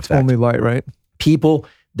opposite effect. Only light, right?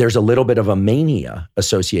 There's a little bit of a mania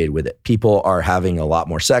associated with it. People are having a lot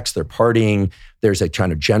more sex. They're partying. There's a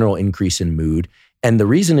kind of general increase in mood. And the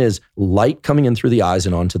reason is light coming in through the eyes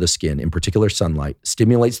and onto the skin, in particular sunlight,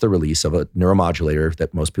 stimulates the release of a neuromodulator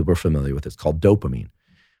that most people are familiar with. It's called dopamine.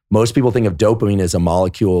 Most people think of dopamine as a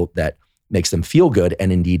molecule that makes them feel good,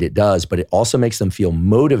 and indeed it does, but it also makes them feel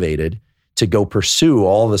motivated to go pursue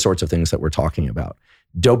all the sorts of things that we're talking about.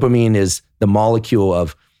 Dopamine is the molecule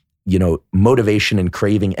of, motivation and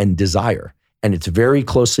craving and desire. And it's very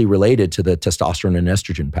closely related to the testosterone and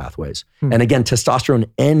estrogen pathways. And again, testosterone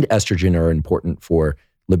and estrogen are important for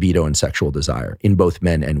libido and sexual desire in both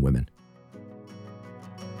men and women.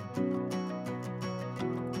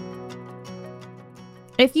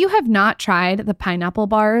 If you have not tried the pineapple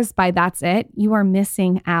bars by That's It, you are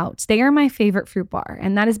missing out. They are my favorite fruit bar,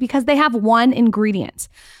 and that is because they have one ingredient.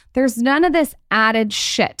 There's none of this added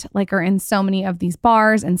shit like are in so many of these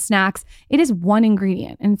bars and snacks. It is one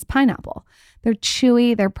ingredient, and it's pineapple. They're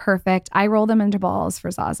chewy, they're perfect. I roll them into balls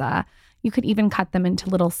for Zaza. You could even cut them into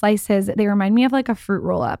little slices. They remind me of like a fruit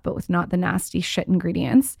roll-up, but with not the nasty shit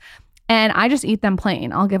ingredients. And I just eat them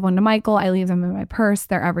plain. I'll give one to Michael. I leave them in my purse.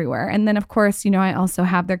 They're everywhere. And then, of course, I also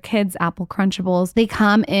have their kids' apple Crunchables. They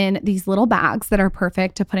come in these little bags that are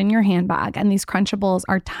perfect to put in your handbag. And these Crunchables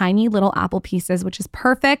are tiny little apple pieces, which is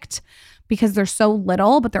perfect because they're so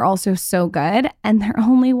little, but they're also so good. And they're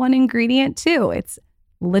only one ingredient too. It's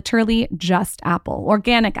literally just apple,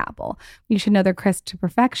 organic apple. You should know they're crisp to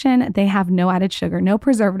perfection. They have no added sugar, no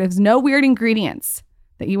preservatives, no weird ingredients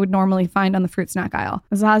that you would normally find on the fruit snack aisle.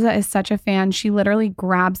 Zaza is such a fan. She literally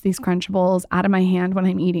grabs these Crunchables out of my hand when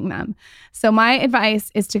I'm eating them. So my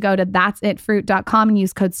advice is to go to that'sitfruit.com and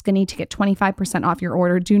use code SKINNY to get 25% off your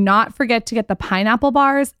order. Do not forget to get the pineapple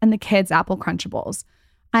bars and the kids' apple Crunchables.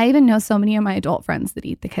 I even know so many of my adult friends that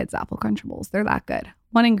eat the kids' apple Crunchables. They're that good.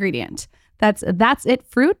 One ingredient. That's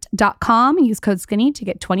that'sitfruit.com. Use code SKINNY to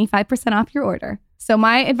get 25% off your order. So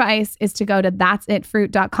my advice is to go to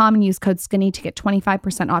that'sitfruit.com and use code SKINNY to get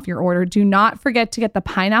 25% off your order. Do not forget to get the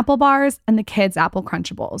pineapple bars and the kids' apple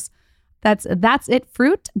Crunchables. That's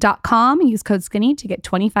that'sitfruit.com. Use code SKINNY to get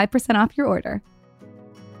 25% off your order.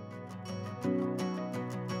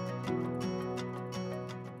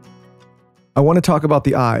 I want to talk about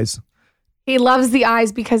the eyes. He loves the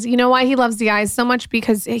eyes because you know why he loves the eyes so much?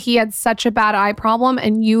 Because he had such a bad eye problem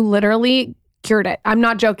and you literally cured it. I'm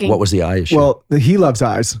not joking. What was the eye issue? Well, he loves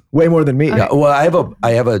eyes way more than me. Yeah, well,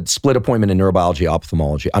 I have a split appointment in neurobiology,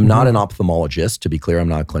 ophthalmology. I'm not an ophthalmologist, to be clear. I'm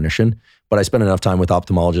not a clinician, but I spent enough time with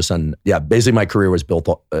ophthalmologists, and basically my career was built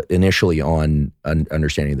initially on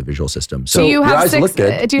understanding the visual system. So you your have eyes look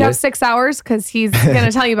good. Do you have 6 hours? Because he's going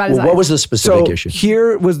to tell you about his eyes. What was the specific issue?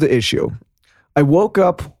 Here was the issue. I woke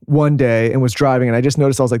up one day and was driving, and I just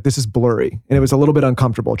noticed, I was like, this is blurry. And it was a little bit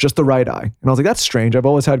uncomfortable, just the right eye. And I was like, that's strange. I've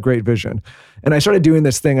always had great vision. And I started doing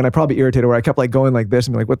this thing, and I probably irritated, where I kept like going like this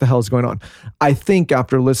and be like, what the hell is going on? I think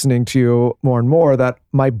after listening to you more and more, that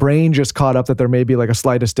my brain just caught up that there may be like a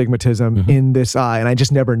slight astigmatism in this eye. And I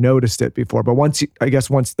just never noticed it before. But once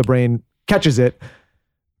the brain catches it,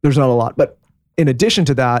 there's not a lot. But in addition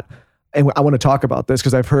to that, and I want to talk about this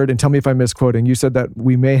because I've heard, and tell me if I'm misquoting, you said that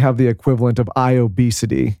we may have the equivalent of eye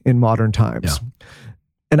obesity in modern times. Yeah.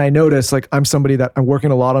 And I noticed, like, I'm somebody that I'm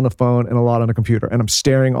working a lot on the phone and a lot on a computer, and I'm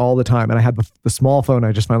staring all the time. And I had the small phone.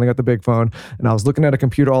 I just finally got the big phone, and I was looking at a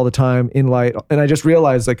computer all the time in light. And I just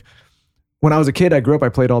realized, like, when I was a kid, I grew up, I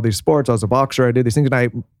played all these sports. I was a boxer. I did these things, and I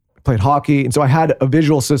played hockey. And so I had a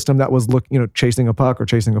visual system that was chasing a puck or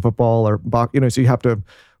chasing a football or so you have to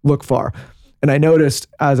look far. And I noticed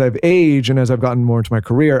as I've aged and as I've gotten more into my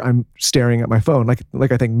career, I'm staring at my phone,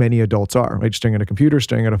 like I think many adults are, right? Staring at a computer,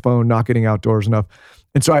 staring at a phone, not getting outdoors enough.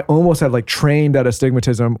 And so I almost had like trained that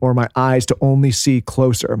astigmatism, or my eyes to only see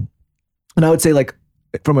closer. And I would say, like,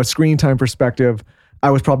 from a screen time perspective,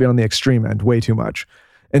 I was probably on the extreme end, way too much.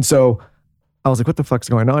 And so I was like, what the fuck's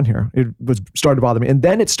going on here? It started to bother me. And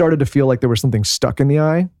then it started to feel like there was something stuck in the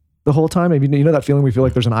eye the whole time. Maybe you know that feeling we feel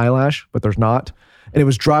like there's an eyelash, but there's not. And it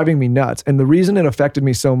was driving me nuts. And the reason it affected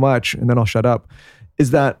me so much, and then I'll shut up,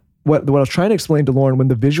 is that what I was trying to explain to Lauren, when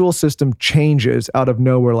the visual system changes out of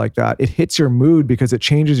nowhere like that, it hits your mood because it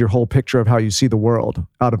changes your whole picture of how you see the world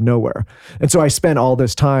out of nowhere. And so I spent all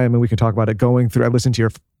this time, and we can talk about it, going through, I listened to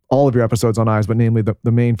all of your episodes on eyes, but namely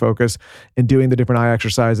the main focus, and doing the different eye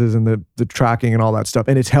exercises and the tracking and all that stuff.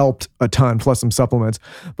 And it's helped a ton, plus some supplements.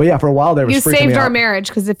 But yeah, for a while there, it was freaking me out. You saved our marriage,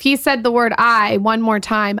 because if he said the word eye one more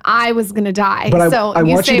time, I was going to die. But so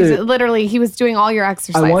you saved it. Literally, he was doing all your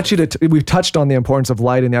exercises. I want you to, we've touched on the importance of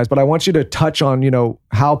light in the eyes, but I want you to touch on,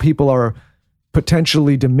 how people are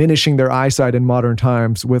potentially diminishing their eyesight in modern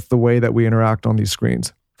times with the way that we interact on these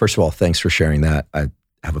screens. First of all, thanks for sharing that. I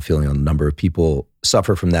have a feeling a number of people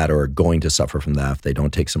suffer from that, or are going to suffer from that if they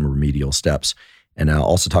don't take some remedial steps. And I'll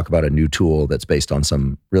also talk about a new tool that's based on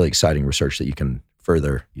some really exciting research that you can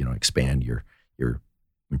further, expand your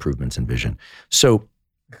improvements in vision. So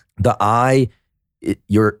the eye,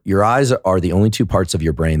 your eyes are the only two parts of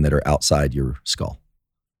your brain that are outside your skull.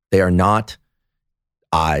 They are not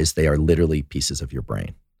eyes. They are literally pieces of your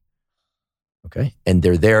brain. Okay. And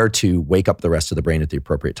they're there to wake up the rest of the brain at the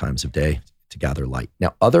appropriate times of day to gather light.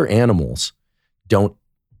 Now, other animals don't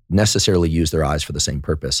necessarily use their eyes for the same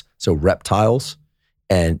purpose. So reptiles,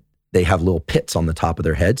 and they have little pits on the top of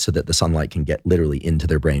their head so that the sunlight can get literally into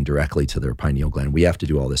their brain directly to their pineal gland. We have to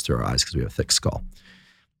do all this through our eyes because we have a thick skull.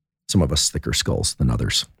 Some of us thicker skulls than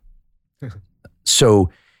others. So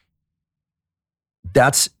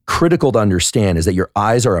that's critical to understand, is that your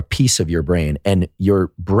eyes are a piece of your brain, and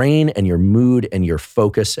your brain and your mood and your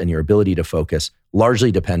focus and your ability to focus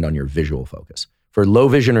largely depend on your visual focus. For low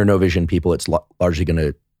vision or no vision people, it's largely going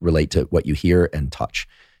to relate to what you hear and touch.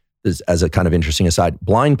 As a kind of interesting aside,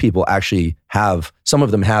 blind people actually some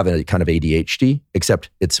of them have a kind of ADHD, except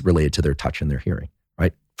it's related to their touch and their hearing,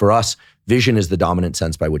 right? For us, vision is the dominant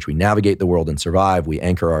sense by which we navigate the world and survive. We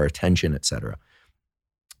anchor our attention, et cetera.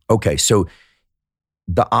 Okay, so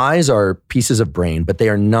the eyes are pieces of brain, but they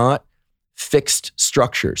are not fixed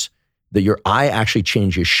structures. Your eye actually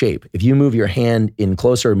changes shape. If you move your hand in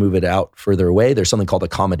closer or move it out further away, there's something called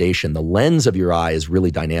accommodation. The lens of your eye is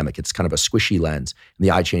really dynamic. It's kind of a squishy lens, and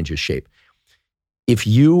the eye changes shape. If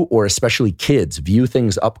you, or especially kids, view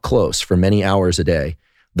things up close for many hours a day,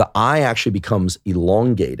 the eye actually becomes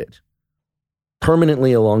elongated,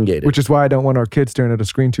 permanently elongated. Which is why I don't want our kids staring at a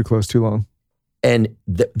screen too close too long. And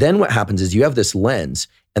then what happens is you have this lens,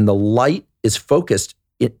 and the light is focused,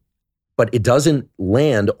 but it doesn't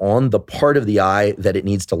land on the part of the eye that it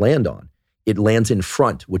needs to land on. It lands in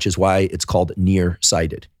front, which is why it's called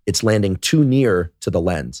nearsighted. It's landing too near to the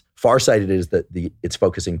lens. Farsighted is that it's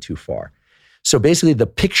focusing too far. So basically, the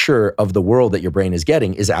picture of the world that your brain is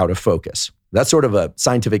getting is out of focus. That's sort of a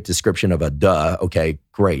scientific description of a duh. Okay,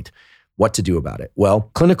 great. What to do about it?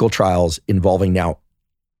 Well, clinical trials involving now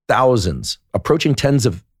thousands, approaching tens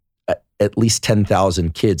of at least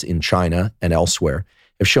 10,000 kids in China and elsewhere,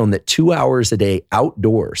 have shown that 2 hours a day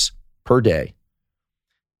outdoors per day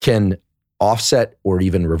can offset or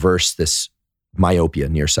even reverse this myopia,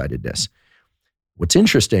 nearsightedness. What's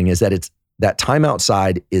interesting is that that time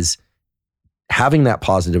outside is having that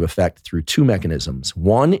positive effect through two mechanisms.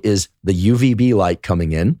 One is the UVB light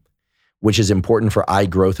coming in, which is important for eye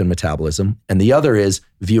growth and metabolism. And the other is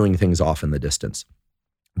viewing things off in the distance.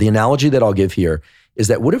 The analogy that I'll give here is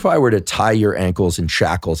that what if I were to tie your ankles in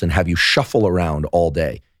shackles and have you shuffle around all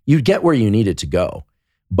day? You'd get where you needed to go,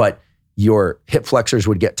 but your hip flexors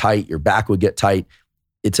would get tight, your back would get tight.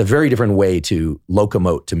 It's a very different way to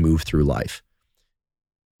locomote, to move through life.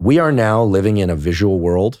 We are now living in a visual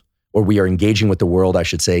world, or we are engaging with the world, I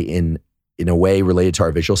should say, in a way related to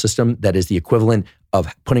our visual system that is the equivalent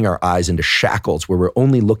of putting our eyes into shackles where we're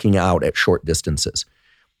only looking out at short distances.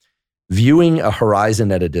 Viewing a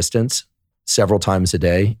horizon at a distance several times a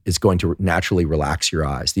day is going to naturally relax your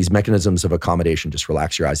eyes. These mechanisms of accommodation just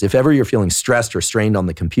relax your eyes. If ever you're feeling stressed or strained on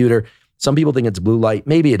the computer, some people think it's blue light.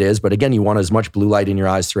 Maybe it is, but again, you want as much blue light in your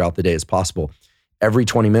eyes throughout the day as possible. Every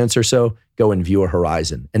 20 minutes or so, go and view a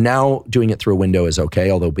horizon. And now doing it through a window is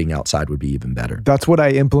okay, although being outside would be even better. That's what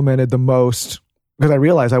I implemented the most because I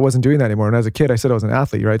realized I wasn't doing that anymore. And as a kid, I said I was an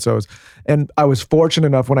athlete, right? So I was fortunate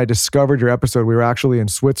enough when I discovered your episode, we were actually in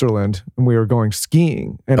Switzerland and we were going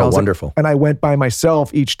skiing. And I was wonderful. And I went by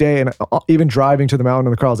myself each day, and even driving to the mountain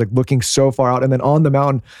in the car, I was like looking so far out. And then on the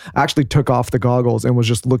mountain, I actually took off the goggles and was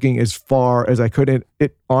just looking as far as I could.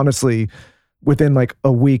 It honestly, within like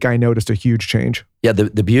a week, I noticed a huge change. Yeah,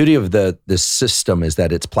 the beauty of this system is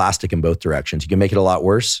that it's plastic in both directions. You can make it a lot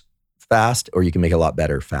worse fast, or you can make it a lot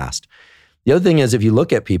better fast. The other thing is, if you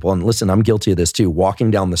look at people, and listen, I'm guilty of this too,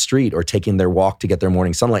 walking down the street or taking their walk to get their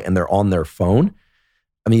morning sunlight and they're on their phone,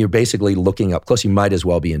 I mean, you're basically looking up close. You might as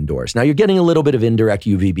well be indoors. Now, you're getting a little bit of indirect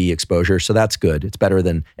UVB exposure, so that's good. It's better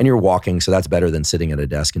than, and you're walking, so that's better than sitting at a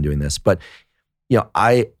desk and doing this. But,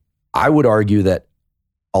 I would argue that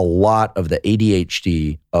a lot of the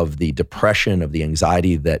ADHD, of the depression, of the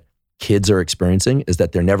anxiety that kids are experiencing is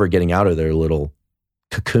that they're never getting out of their little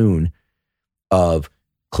cocoon of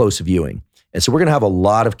close viewing. And so we're going to have a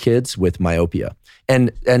lot of kids with myopia.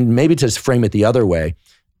 And maybe to frame it the other way,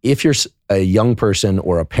 if you're a young person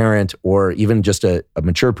or a parent or even just a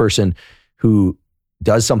mature person who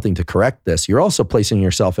does something to correct this, you're also placing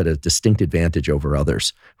yourself at a distinct advantage over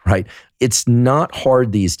others, right? It's not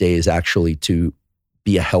hard these days actually to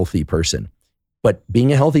be a healthy person. But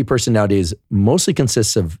being a healthy person nowadays mostly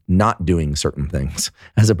consists of not doing certain things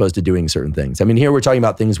as opposed to doing certain things. I mean, here we're talking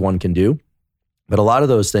about things one can do, but a lot of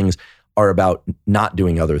those things are about not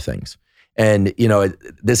doing other things. And,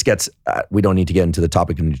 this gets, we don't need to get into the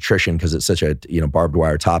topic of nutrition because it's such a, barbed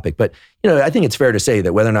wire topic. But, I think it's fair to say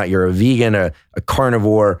that whether or not you're a vegan, a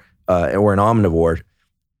carnivore, or an omnivore,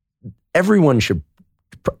 everyone should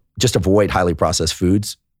just avoid highly processed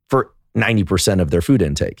foods for 90% of their food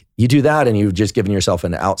intake. You do that and you've just given yourself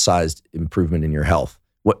an outsized improvement in your health,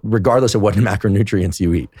 regardless of what macronutrients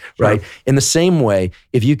you eat, right? Sure. In the same way,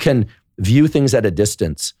 if you can view things at a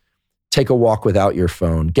distance, take a walk without your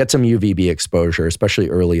phone, get some UVB exposure, especially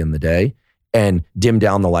early in the day, and dim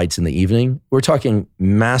down the lights in the evening, we're talking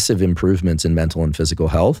massive improvements in mental and physical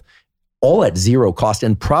health, all at zero cost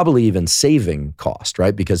and probably even saving cost,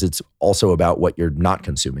 right? Because it's also about what you're not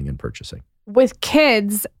consuming and purchasing. With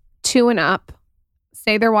kids 2 and up,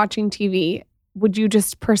 say they're watching TV, would you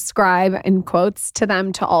just prescribe, in quotes, to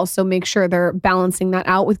them to also make sure they're balancing that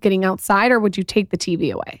out with getting outside, or would you take the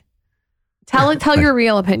TV away? Tell your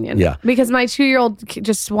real opinion. Yeah. Because my 2-year-old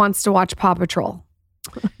just wants to watch Paw Patrol.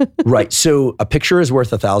 Right. So a picture is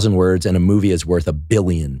worth 1,000 words and a movie is worth 1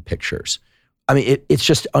 billion pictures. I mean, it's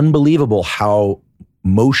just unbelievable how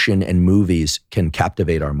motion and movies can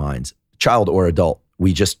captivate our minds, child or adult.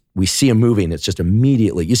 We see a movie and it's just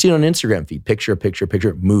immediately, you see it on Instagram feed, picture,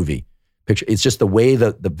 movie, picture. It's just the way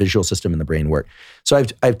the visual system in the brain work. So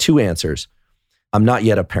I have 2 answers. I'm not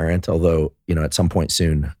yet a parent, although, at some point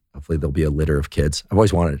soon, hopefully there'll be a litter of kids. I've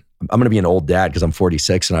always wanted, I'm going to be an old dad because I'm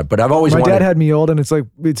 46, but I've always wanted. My dad had me old, and he's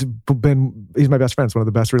my best friend. It's one of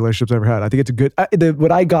the best relationships I've ever had. I think it's a good,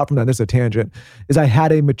 what I got from that, this is a tangent, is I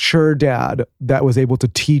had a mature dad that was able to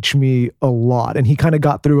teach me a lot. And he kind of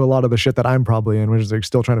got through a lot of the shit that I'm probably in, which is like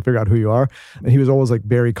still trying to figure out who you are. And he was always like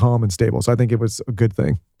very calm and stable. So I think it was a good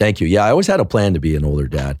thing. Thank you. Yeah, I always had a plan to be an older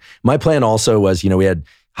dad. My plan also was, we had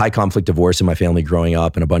high conflict divorce in my family growing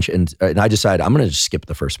up and and I decided I'm going to just skip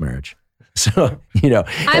the first marriage. So,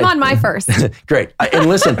 I'm on my first. Great. And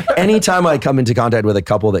listen, anytime I come into contact with a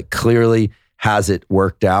couple that clearly has it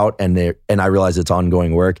worked out and I realize it's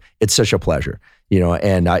ongoing work, it's such a pleasure,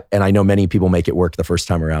 and I know many people make it work the first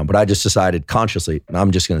time around, but I just decided consciously,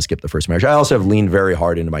 I'm just going to skip the first marriage. I also have leaned very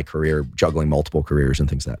hard into my career, juggling multiple careers and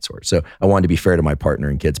things of that sort. So I wanted to be fair to my partner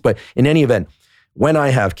and kids. But in any event, when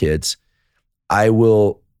I have kids, I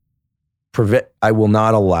will I will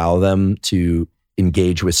not allow them to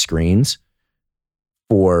engage with screens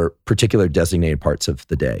for particular designated parts of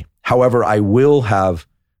the day. However, I will have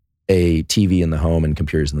a TV in the home and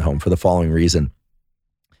computers in the home for the following reason.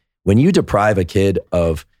 When you deprive a kid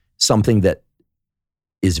of something that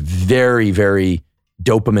is very, very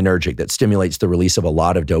dopaminergic, that stimulates the release of a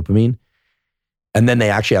lot of dopamine, and then they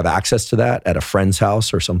actually have access to that at a friend's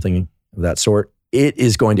house or something of that sort, it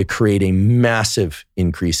is going to create a massive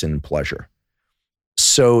increase in pleasure.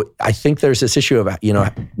 So I think there's this issue of,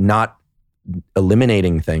 not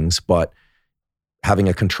eliminating things, but having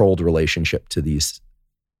a controlled relationship to these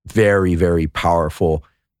very, very powerful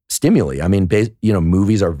stimuli. I mean,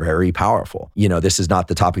 movies are very powerful. This is not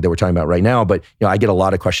the topic that we're talking about right now, but I get a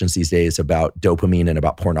lot of questions these days about dopamine and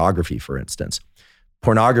about pornography, for instance.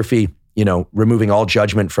 Pornography, removing all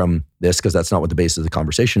judgment from this, because that's not what the basis of the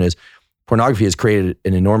conversation is. Pornography has created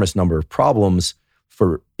an enormous number of problems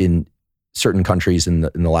in certain countries in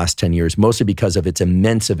the last 10 years, mostly because of its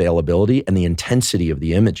immense availability and the intensity of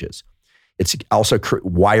the images. It's also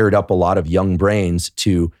wired up a lot of young brains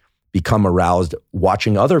to become aroused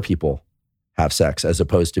watching other people have sex as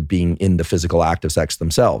opposed to being in the physical act of sex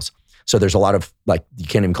themselves. So there's a lot of, you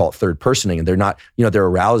can't even call it third personing, and they're not, they're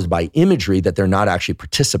aroused by imagery that they're not actually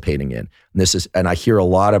participating in. And I get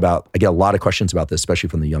a lot of questions about this, especially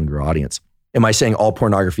from the younger audience. Am I saying all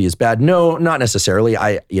pornography is bad? No, not necessarily.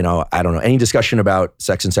 I don't know. Any discussion about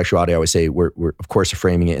sex and sexuality, I always say we're of course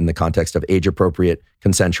framing it in the context of age appropriate,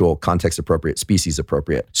 consensual, context appropriate, species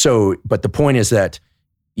appropriate. So, but the point is that,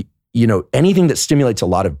 anything that stimulates a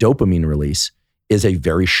lot of dopamine release is a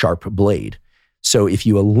very sharp blade. So if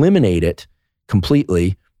you eliminate it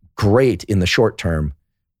completely, great in the short term,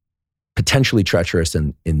 potentially treacherous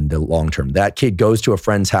in the long term. That kid goes to a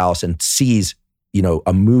friend's house and sees,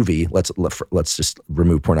 a movie. Let's just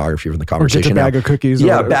remove pornography from the conversation. Or get a bag of cookies.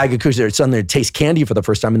 Yeah, a bag of cookies. Or suddenly it tastes candy for the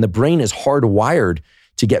first time, and the brain is hardwired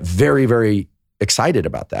to get very, very excited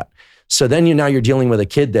about that. So then now you're dealing with a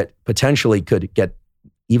kid that potentially could get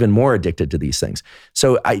even more addicted to these things.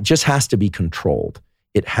 So it just has to be controlled.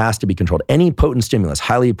 It has to be controlled. Any potent stimulus,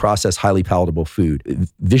 highly processed, highly palatable food,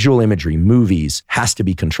 visual imagery, movies, has to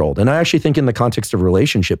be controlled. And I actually think in the context of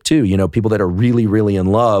relationship too, people that are really, really in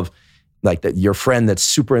love, like your friend that's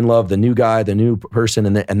super in love, the new guy, the new person,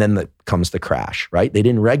 and then comes the crash, right? They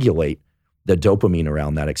didn't regulate the dopamine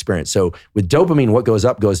around that experience. So with dopamine, what goes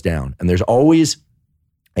up goes down. And there's always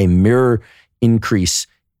a mirror increase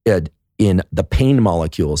in the pain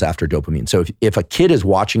molecules after dopamine. So if a kid is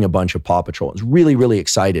watching a bunch of Paw Patrol, is really, really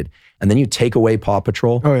excited, and then you take away Paw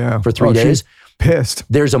Patrol for 3 days, she's pissed.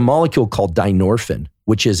 There's a molecule called dynorphin,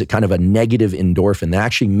 which is a kind of a negative endorphin that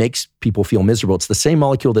actually makes people feel miserable. It's the same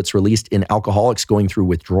molecule that's released in alcoholics going through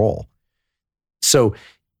withdrawal. So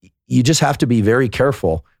you just have to be very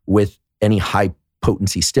careful with any high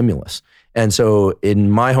potency stimulus. And so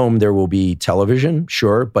in my home, there will be television,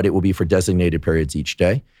 sure, but it will be for designated periods each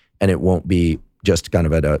day. And it won't be just kind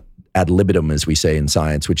of at a ad libitum, as we say in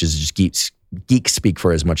science, which is just geek speak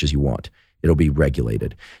for as much as you want. It'll be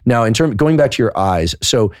regulated. Now, going back to your eyes,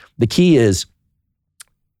 so the key is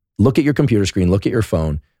look at your computer screen, look at your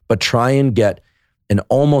phone, but try and get an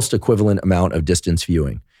almost equivalent amount of distance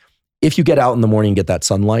viewing. If you get out in the morning and get that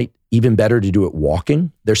sunlight, even better to do it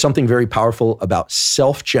walking. There's something very powerful about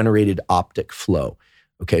self-generated optic flow.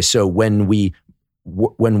 Okay, so when we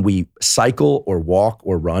cycle or walk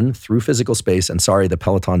or run through physical space, and sorry, the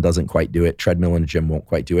Peloton doesn't quite do it, treadmill in a gym won't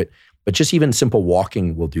quite do it, but just even simple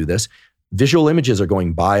walking will do this. Visual images are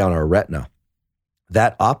going by on our retina.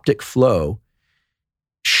 That optic flow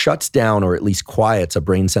shuts down or at least quiets a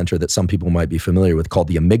brain center that some people might be familiar with called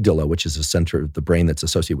the amygdala, which is a center of the brain that's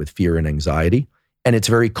associated with fear and anxiety. And it's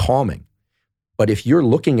very calming. But if you're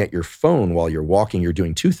looking at your phone while you're walking, you're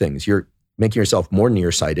doing two things. You're making yourself more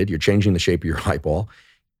nearsighted. You're changing the shape of your eyeball.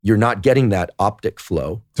 You're not getting that optic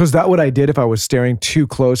flow. So is that what I did if I was staring too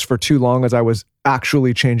close for too long as I was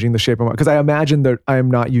actually changing the shape of my, because I imagine that I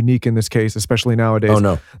am not unique in this case, especially nowadays. Oh,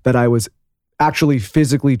 no. That I was actually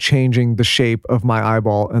physically changing the shape of my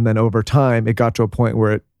eyeball. And then over time, it got to a point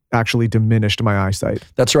where it actually diminished my eyesight.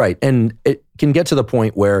 That's right. And it can get to the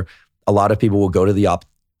point where a lot of people will go to the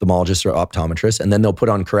ophthalmologist or optometrist, and then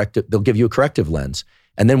they'll give you a corrective lens.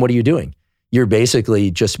 And then what are you doing? You're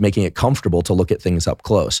basically just making it comfortable to look at things up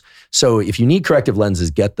close. So if you need corrective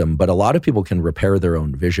lenses, get them. But a lot of people can repair their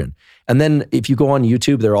own vision. And then if you go on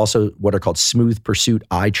YouTube, there are also what are called smooth pursuit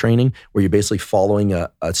eye training, where you're basically following a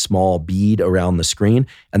small bead around the screen.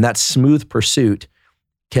 And that smooth pursuit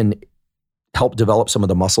can help develop some of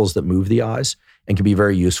the muscles that move the eyes. and can be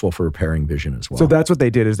very useful for repairing vision as well. So that's what they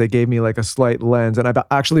did, is they gave me like a slight lens, and I've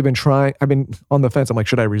actually been trying. I've been on the fence. I'm like,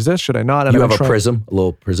 should I resist? Should I not? And you have a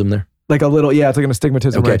little prism there? Like a little, yeah, it's like an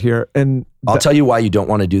astigmatism right here. And I'll tell you why you don't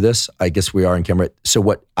want to do this. I guess we are in camera.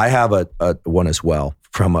 So I have a one as well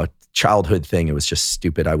from a childhood thing. It was just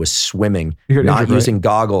stupid. I was swimming, not using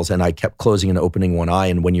goggles, and I kept closing and opening one eye.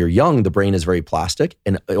 And when you're young, the brain is very plastic,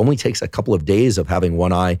 and it only takes a couple of days of having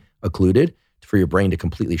one eye occluded for your brain to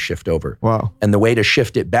completely shift over. Wow. And the way to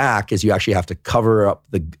shift it back is you actually have to cover up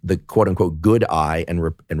the quote unquote good eye and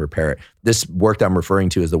repair it. This work that I'm referring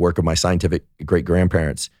to is the work of my scientific great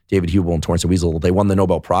grandparents, David Hubel and Torrance Weasel. They won the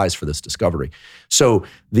Nobel Prize for this discovery. So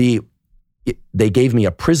they gave me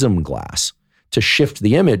a prism glass to shift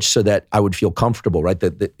the image so that I would feel comfortable, right?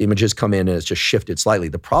 The images come in and it's just shifted slightly.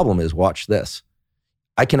 The problem is, watch this.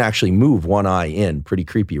 I can actually move one eye in, pretty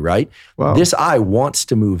creepy, right? Wow. This eye wants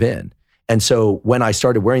to move in. And so when I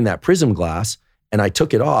started wearing that prism glass and I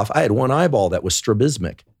took it off, I had one eyeball that was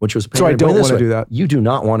strabismic, which was... So I don't want to do that. You do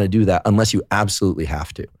not want to do that unless you absolutely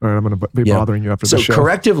have to. All right, I'm going to be bothering you after the show. So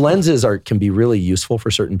corrective lenses can be really useful for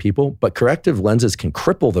certain people, but corrective lenses can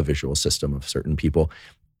cripple the visual system of certain people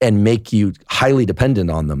and make you highly dependent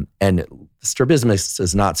on them. And strabismus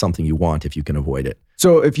is not something you want if you can avoid it.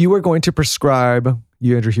 So if you were going to prescribe,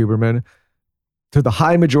 you, Andrew Huberman, to the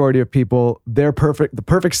high majority of people, the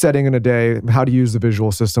perfect setting in a day, how to use the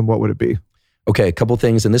visual system, what would it be? Okay, a couple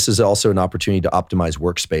things. And this is also an opportunity to optimize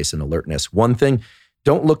workspace and alertness. One thing,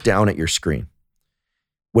 don't look down at your screen.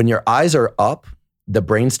 When your eyes are up, the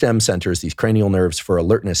brainstem centers, these cranial nerves for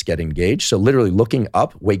alertness, get engaged. So literally looking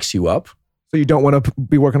up wakes you up. So you don't want to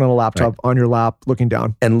be working on a laptop on your lap, looking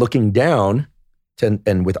down. And looking down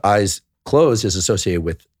and with eyes closed is associated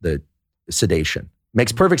with the sedation.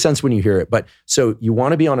 Makes perfect sense when you hear it. But so you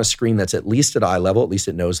want to be on a screen that's at least at eye level, at least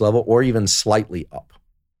at nose level, or even slightly up.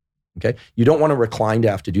 Okay. You don't want to recline to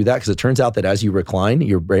have to do that, because it turns out that as you recline,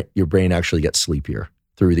 your brain actually gets sleepier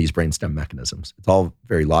through these brainstem mechanisms. It's all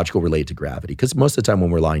very logical, related to gravity, because most of the time when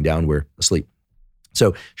we're lying down, we're asleep.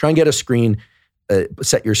 So try and get a screen,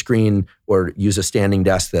 set your screen, or use a standing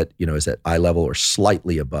desk that is at eye level or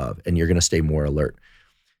slightly above, and you're going to stay more alert.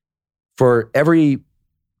 For every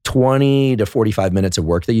 20 to 45 minutes of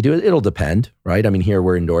work that you do, it'll depend, right? I mean, here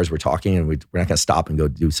we're indoors, we're talking, and we're not going to stop and go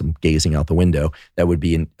do some gazing out the window. That would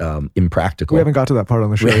be impractical. We haven't got to that part on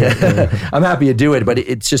the show yet. I'm happy to do it, but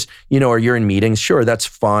it's just, or you're in meetings, sure, that's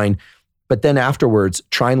fine. But then afterwards,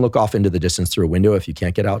 try and look off into the distance through a window if you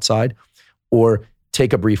can't get outside, or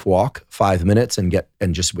take a brief walk, 5 minutes, and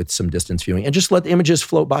just with some distance viewing, and just let the images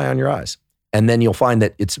float by on your eyes. And then you'll find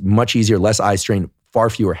that it's much easier, less eye strain, far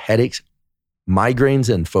fewer headaches.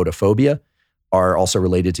 Migraines and photophobia are also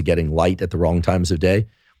related to getting light at the wrong times of day.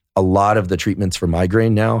 A lot of the treatments for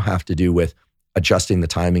migraine now have to do with adjusting the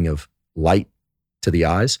timing of light to the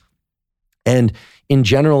eyes. And in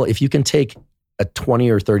general, if you can take a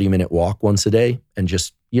 20 or 30 minute walk once a day and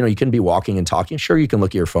just, you can be walking and talking. Sure, you can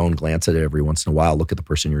look at your phone, glance at it every once in a while, look at the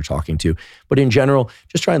person you're talking to. But in general,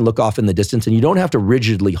 just try and look off in the distance, and you don't have to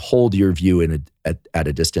rigidly hold your view at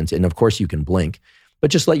a distance. And of course you can blink, but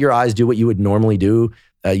just let your eyes do what you would normally do.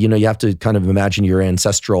 You have to kind of imagine your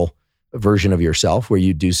ancestral version of yourself, where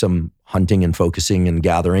you do some hunting and focusing and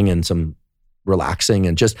gathering and some relaxing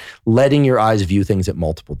and just letting your eyes view things at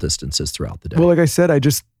multiple distances throughout the day. Well, like I said, I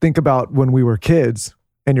just think about when we were kids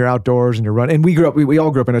and you're outdoors and you're running. And we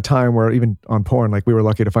all grew up in a time where even on porn, like we were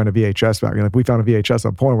lucky to find a VHS back. And if we found a VHS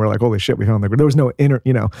on porn, we're like, holy shit, we found there was no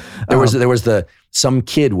There was some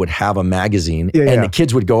kid would have a magazine and the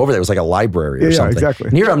kids would go over there. It was like a library or something. Exactly.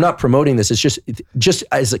 And here I'm not promoting this. It's just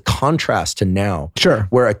as a contrast to now, sure,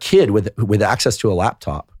 where a kid with access to a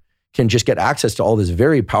laptop can just get access to all this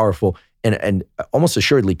very powerful and almost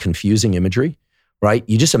assuredly confusing imagery. Right?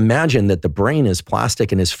 You just imagine that the brain is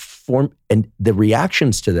plastic and is formed, and the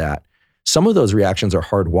reactions to that, some of those reactions are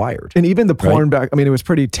hardwired. And even the porn back, I mean, it was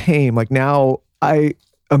pretty tame. Like now, I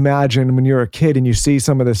imagine when you're a kid and you see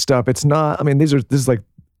some of this stuff, it's not, I mean,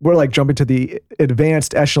 we're like jumping to the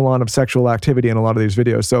advanced echelon of sexual activity in a lot of these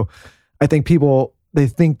videos. So I think people, they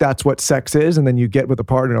think that's what sex is. And then you get with a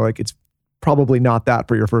partner, like it's probably not that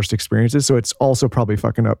for your first experiences. So it's also probably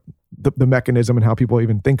fucking up the mechanism and how people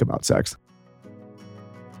even think about sex.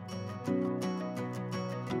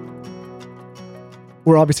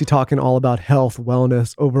 We're obviously talking all about health,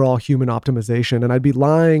 wellness, overall human optimization. And I'd be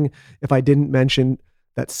lying if I didn't mention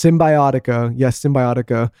that Symbiotica, yes,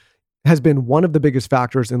 Symbiotica, has been one of the biggest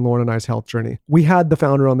factors in Lauren and I's health journey. We had the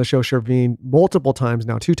founder on the show, Sherveen, multiple times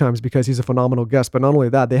now, 2 times, because he's a phenomenal guest. But not only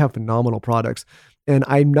that, they have phenomenal products. And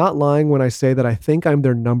I'm not lying when I say that I think I'm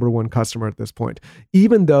their number 1 customer at this point.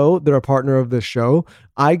 Even though they're a partner of this show,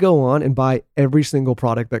 I go on and buy every single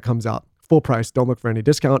product that comes out. Full price. Don't look for any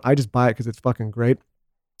discount. I just buy it because it's fucking great.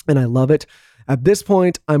 And I love it. At this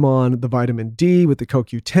point, I'm on the vitamin D with the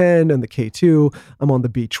CoQ10 and the K2. I'm on the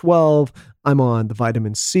B12. I'm on the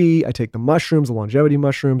vitamin C. I take the mushrooms, the longevity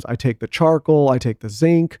mushrooms. I take the charcoal. I take the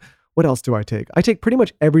zinc. What else do I take? I take pretty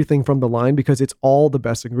much everything from the line because it's all the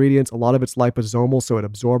best ingredients. A lot of it's liposomal, so it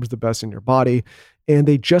absorbs the best in your body. And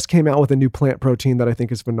they just came out with a new plant protein that I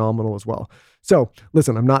think is phenomenal as well. So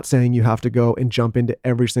listen, I'm not saying you have to go and jump into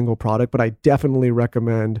every single product, but I definitely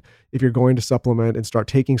recommend if you're going to supplement and start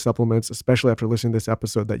taking supplements, especially after listening to this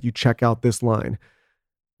episode, that you check out this line.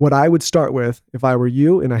 What I would start with, if I were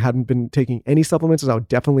you and I hadn't been taking any supplements, is I would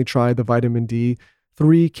definitely try the vitamin D3,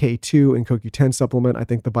 K2, and CoQ10 supplement. I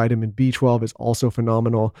think the vitamin B12 is also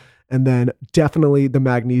phenomenal. And then definitely the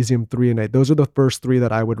magnesium threonate. Those are the first 3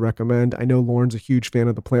 that I would recommend. I know Lauren's a huge fan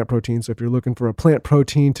of the plant protein. So if you're looking for a plant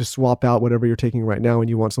protein to swap out whatever you're taking right now and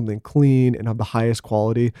you want something clean and have the highest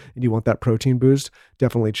quality and you want that protein boost,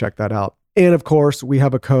 definitely check that out. And of course, we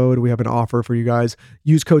have a code, we have an offer for you guys.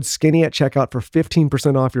 Use code SKINNY at checkout for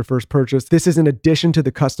 15% off your first purchase. This is in addition to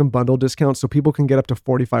the custom bundle discount, so people can get up to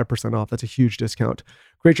 45% off. That's a huge discount.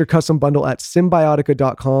 Create your custom bundle at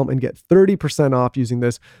symbiotica.com and get 30% off using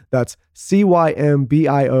this. That's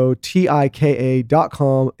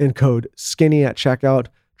CYMBIOTIKA.com and code SKINNY at checkout.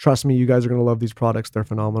 Trust me, you guys are going to love these products. They're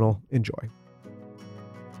phenomenal. Enjoy.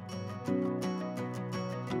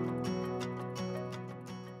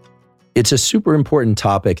 It's a super important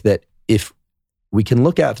topic that if we can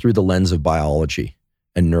look at through the lens of biology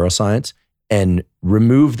and neuroscience and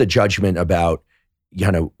remove the judgment about,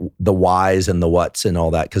 you know, the whys and the whats and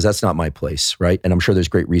all that, because that's not my place, right? And I'm sure there's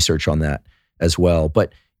great research on that as well.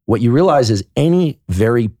 But what you realize is any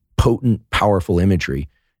very potent, powerful imagery,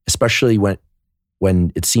 especially when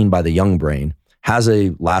it's seen by the young brain, has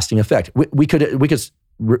a lasting effect. We could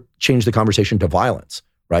change the conversation to violence,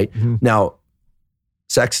 right? Mm-hmm. Now,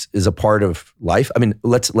 sex is a part of life. I mean,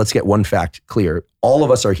 let's get one fact clear. All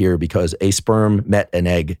of us are here because a sperm met an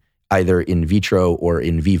egg, either in vitro or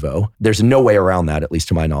in vivo. There's no way around that, at least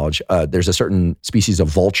to my knowledge. There's a certain species of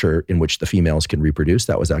vulture in which the females can reproduce.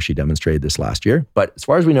 That was actually demonstrated this last year. But as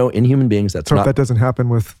far as we know, in human beings, that's not. That doesn't happen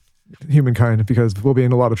with humankind because we'll be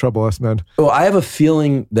in a lot of trouble, us men. Well, I have a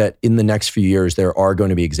feeling that in the next few years, there are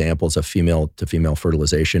going to be examples of female to female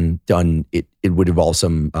fertilization done. It would involve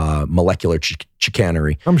some molecular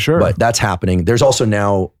chicanery. I'm sure. But that's happening. There's also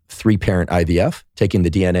now 3-parent IVF, taking the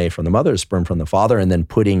DNA from the mother, sperm from the father, and then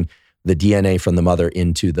putting the DNA from the mother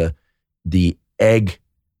into the egg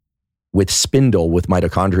with spindle with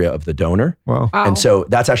mitochondria of the donor. Wow. And so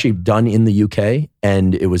that's actually done in the UK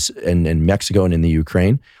and it was in Mexico and in the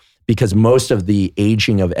Ukraine. Because most of the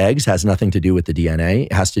aging of eggs has nothing to do with the DNA.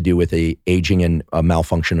 It has to do with the aging and a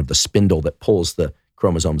malfunction of the spindle that pulls the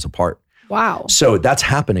chromosomes apart. Wow. So that's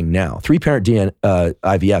happening now. 3-parent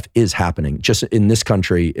IVF is happening. Just in this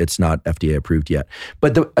country, it's not FDA approved yet.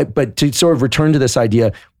 But to sort of return to this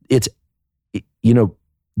idea, it's, you know,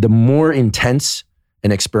 the more intense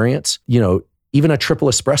an experience, you know, even a triple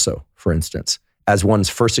espresso, for instance, as one's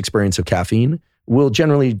first experience of caffeine, will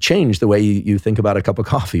generally change the way you think about a cup of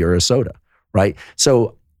coffee or a soda, right?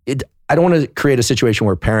 So I don't want to create a situation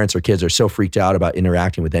where parents or kids are so freaked out about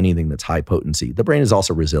interacting with anything that's high potency. The brain is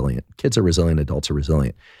also resilient. Kids are resilient, adults are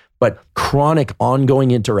resilient. But chronic ongoing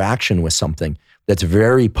interaction with something that's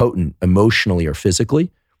very potent emotionally or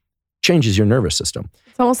physically changes your nervous system.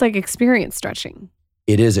 It's almost like experience stretching.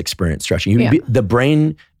 It is experience stretching. The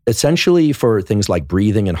brain, essentially for things like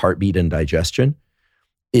breathing and heartbeat and digestion,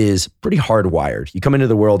 is pretty hardwired. You come into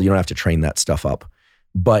the world, you don't have to train that stuff up.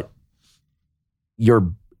 But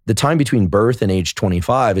the time between birth and age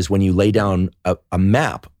 25 is when you lay down a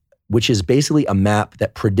map, which is basically a map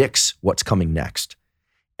that predicts what's coming next.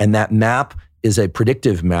 And that map is a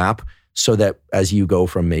predictive map so that as you go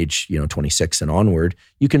from age 26 and onward,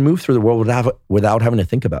 you can move through the world without having to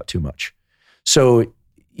think about too much. So,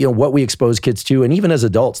 what we expose kids to, and even as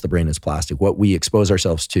adults, the brain is plastic. What we expose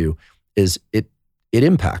ourselves to is it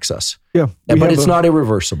impacts us. Yeah. But it's not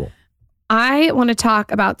irreversible. I want to talk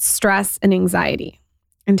about stress and anxiety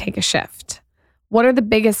and take a shift. What are the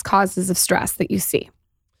biggest causes of stress that you see?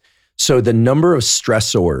 So the number of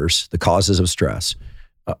stressors, the causes of stress,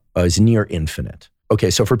 is near infinite. Okay,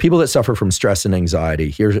 so for people that suffer from stress and anxiety,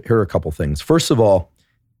 here are a couple things. First of all,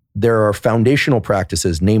 there are foundational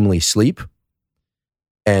practices, namely sleep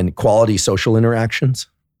and quality social interactions,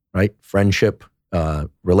 right? Friendship,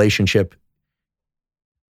 relationship,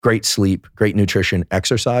 great sleep, great nutrition,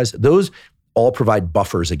 exercise. Those all provide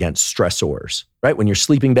buffers against stressors, right? When you're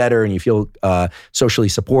sleeping better and you feel socially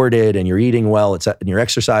supported and you're eating well, and you're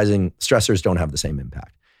exercising, stressors don't have the same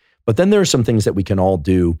impact. But then there are some things that we can all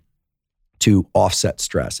do to offset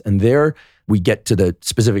stress. And there we get to the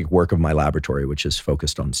specific work of my laboratory, which is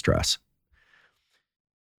focused on stress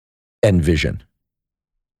and vision.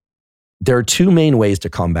 There are two main ways to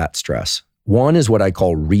combat stress. One is what I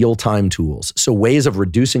call real-time tools. So ways of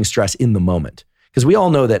reducing stress in the moment. Because we all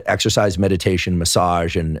know that exercise, meditation,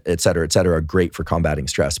 massage, and et cetera, are great for combating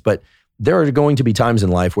stress. But there are going to be times in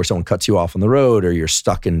life where someone cuts you off on the road, or you're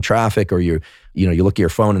stuck in traffic, or you look at your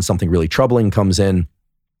phone and something really troubling comes in.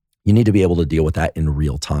 You need to be able to deal with that in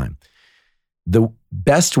real time. The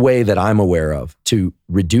best way that I'm aware of to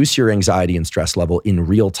reduce your anxiety and stress level in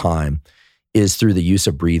real time is through the use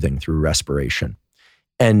of breathing, through respiration.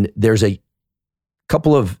 And there's a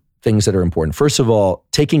couple of things that are important. First of all,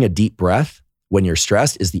 taking a deep breath when you're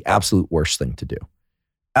stressed is the absolute worst thing to do.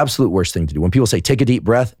 Absolute worst thing to do. When people say, take a deep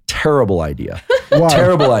breath, terrible idea. Why?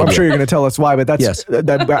 Terrible idea. I'm sure you're going to tell us why, but that's, yes.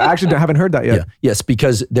 I actually haven't heard that yet. Yeah. Yes,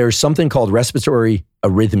 because there's something called respiratory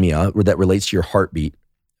arrhythmia that relates to your heartbeat.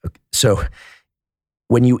 So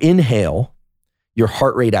when you inhale, your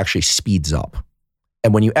heart rate actually speeds up.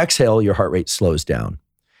 And when you exhale, your heart rate slows down.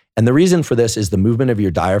 And the reason for this is the movement of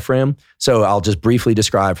your diaphragm. So I'll just briefly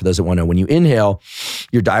describe for those that want to know. When you inhale,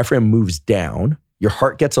 your diaphragm moves down, your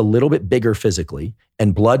heart gets a little bit bigger physically,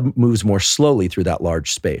 and blood moves more slowly through that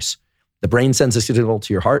large space. The brain sends a signal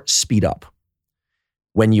to your heart, speed up.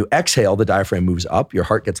 When you exhale, the diaphragm moves up, your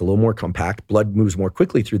heart gets a little more compact, blood moves more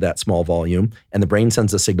quickly through that small volume, and the brain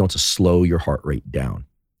sends a signal to slow your heart rate down.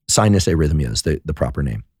 Sinus arrhythmia is the proper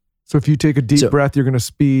name. So if you take a deep breath, you're going to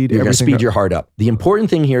speed You're going to speed up. your heart up. The important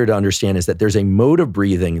thing here to understand is that there's a mode of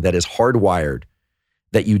breathing that is hardwired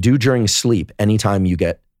that you do during sleep anytime you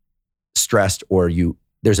get stressed or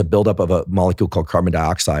there's a buildup of a molecule called carbon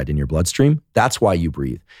dioxide in your bloodstream. That's why you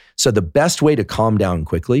breathe. So the best way to calm down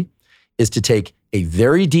quickly is to take a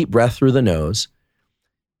very deep breath through the nose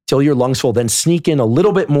till your lungs full, then sneak in a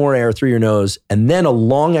little bit more air through your nose, and then a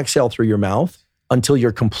long exhale through your mouth until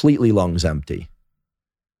you're completely lungs empty.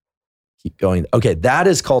 Keep going. Okay, that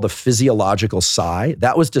is called a physiological sigh.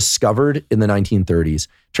 That was discovered in the 1930s.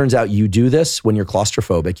 Turns out you do this when you're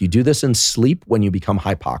claustrophobic. You do this in sleep when you become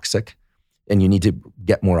hypoxic and you need to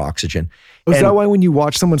get more oxygen. Is that why when you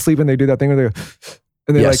watch someone sleep and they do that thing where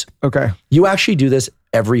they're yes. like, okay. You actually do this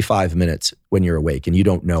every 5 minutes when you're awake and you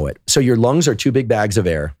don't know it. So your lungs are two big bags of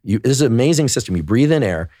air. This is an amazing system. You breathe in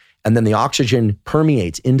air and then the oxygen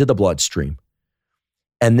permeates into the bloodstream.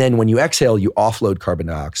 And then when you exhale, you offload carbon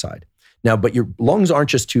dioxide. Now, but your lungs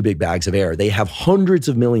aren't just two big bags of air. They have hundreds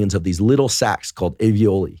of millions of these little sacs called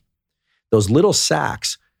alveoli. Those little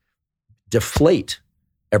sacs deflate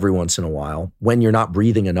every once in a while when you're not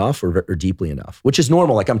breathing enough or deeply enough, which is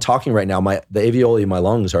normal. Like I'm talking right now, the alveoli in my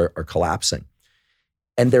lungs are collapsing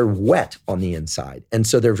and they're wet on the inside. And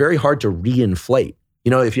so they're very hard to reinflate.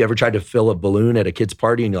 You know, if you ever tried to fill a balloon at a kid's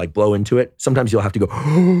party and you like blow into it, sometimes you'll have to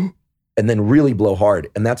go and then really blow hard.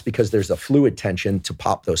 And that's because there's a fluid tension to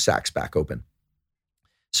pop those sacs back open.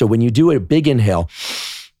 So when you do a big inhale,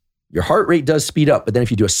 your heart rate does speed up. But then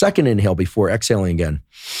if you do a second inhale before exhaling again,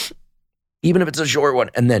 even if it's a short one,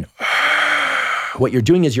 and then what you're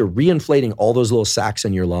doing is you're reinflating all those little sacs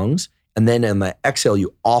in your lungs. And then in the exhale,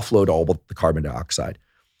 you offload all the carbon dioxide.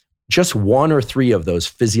 Just one or three of those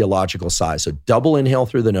physiological sighs. So double inhale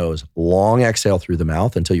through the nose, long exhale through the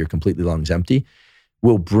mouth until you're completely lungs empty,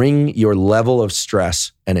 will bring your level of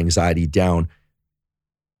stress and anxiety down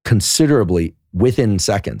considerably within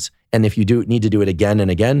seconds. And if you need to do it again and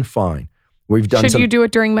again, fine. We've done. Should you do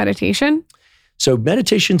it during meditation? So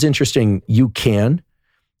meditation's interesting. You can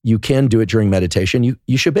do it during meditation.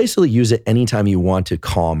 You should basically use it anytime you want to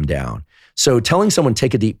calm down. So telling someone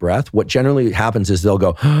take a deep breath, what generally happens is they'll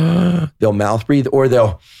go, they'll mouth breathe,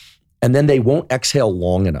 and then they won't exhale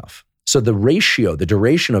long enough. So the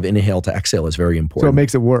duration of inhale to exhale is very important. So it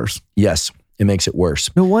makes it worse. Yes, it makes it worse.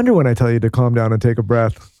 No wonder when I tell you to calm down and take a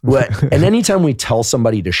breath. And anytime we tell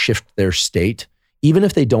somebody to shift their state, even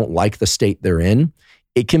if they don't like the state they're in,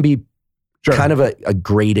 it can be kind of a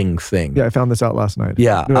grating thing. Yeah, I found this out last night.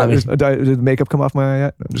 Yeah. Did the makeup come off my eye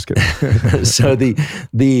yet? No, I'm just kidding. So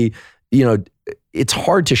it's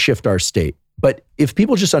hard to shift our state. But if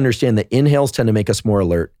people just understand that inhales tend to make us more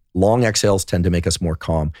alert, long exhales tend to make us more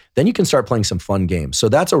calm, then you can start playing some fun games. So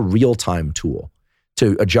that's a real-time tool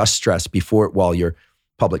to adjust stress while you're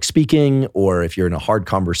public speaking, or if you're in a hard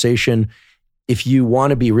conversation. if you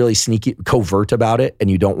want to be really sneaky, covert about it, and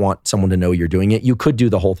you don't want someone to know you're doing it, you could do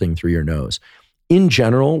the whole thing through your nose. In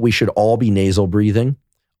general, we should all be nasal breathing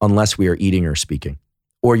unless we are eating or speaking,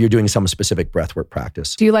 or you're doing some specific breathwork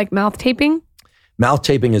practice. Do you like mouth taping? Mouth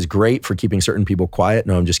taping is great for keeping certain people quiet.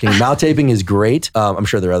 No, I'm just kidding. Mouth taping is great. I'm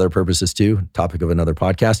sure there are other purposes too, topic of another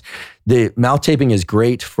podcast. The mouth taping is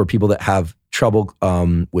great for people that have trouble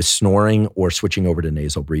with snoring or switching over to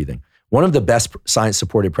nasal breathing. One of the best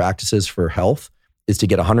science-supported practices for health is to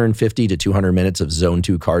get 150 to 200 minutes of zone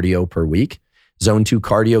 2 cardio per week. Zone 2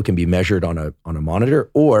 cardio can be measured on a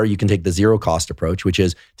monitor, or you can take the zero cost approach, which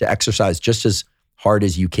is to exercise just as hard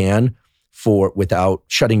as you can without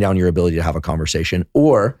shutting down your ability to have a conversation.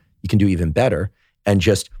 Or you can do even better and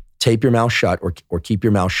just tape your mouth shut or keep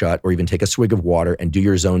your mouth shut, or even take a swig of water and do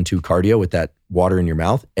your zone 2 cardio with that water in your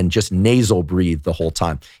mouth and just nasal breathe the whole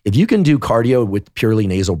time. If you can do cardio with purely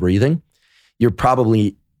nasal breathing, you're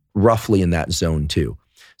probably roughly in that zone 2.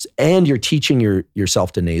 And you're teaching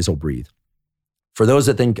yourself to nasal breathe. For those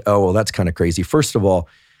that think, oh, well, that's kind of crazy. First of all,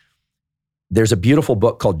 there's a beautiful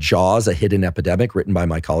book called Jaws, A Hidden Epidemic, written by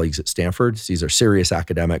my colleagues at Stanford. These are serious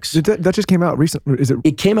academics. That just came out recently.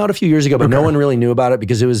 It came out a few years ago, but no one really knew about it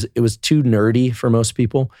because it was too nerdy for most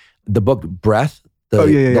people. The book Breath,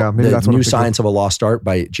 the New Science of a Lost Art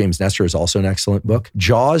by James Nestor is also an excellent book.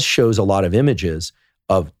 Jaws shows a lot of images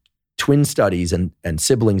of twin studies and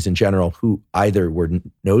siblings in general who either were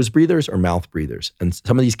nose breathers or mouth breathers. And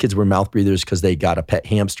some of these kids were mouth breathers because they got a pet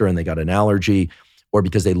hamster and they got an allergy, or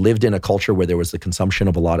because they lived in a culture where there was the consumption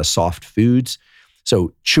of a lot of soft foods.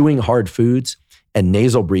 So chewing hard foods and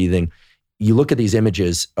nasal breathing, you look at these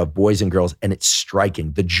images of boys and girls and it's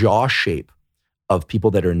striking. The jaw shape of people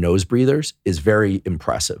that are nose breathers is very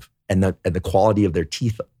impressive, and the quality of their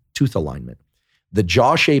tooth alignment. The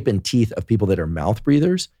jaw shape and teeth of people that are mouth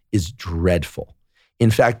breathers is dreadful.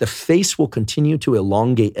 In fact, the face will continue to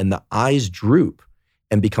elongate and the eyes droop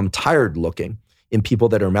and become tired looking in people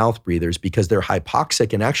that are mouth breathers because they're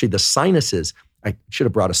hypoxic, and actually the sinuses, I should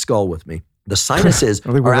have brought a skull with me. The sinuses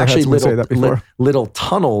are actually little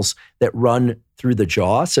tunnels that run through the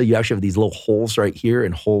jaw. So you actually have these little holes right here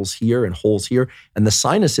and holes here and holes here. And the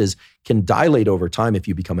sinuses can dilate over time if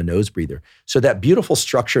you become a nose breather. So that beautiful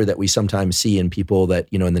structure that we sometimes see in people that,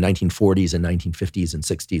 in the 1940s and 1950s and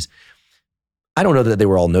 60s, I don't know that they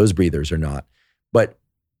were all nose breathers or not, but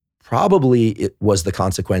probably it was the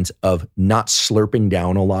consequence of not slurping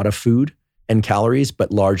down a lot of food and calories,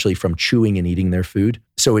 but largely from chewing and eating their food.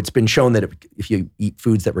 So it's been shown that if you eat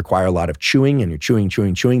foods that require a lot of chewing and you're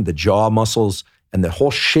chewing, the jaw muscles and the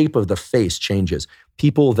whole shape of the face changes.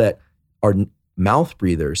 People that are mouth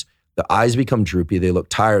breathers, the eyes become droopy, they look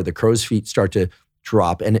tired, the crow's feet start to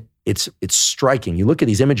drop, and it's striking. You look at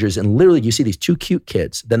these images and literally you see these two cute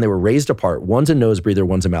kids, then they were raised apart. One's a nose breather,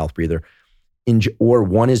 one's a mouth breather, or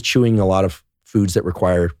one is chewing a lot of foods that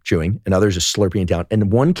require chewing and others are slurping it down.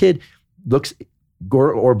 And one kid looks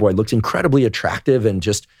incredibly attractive and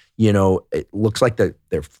just, it looks like their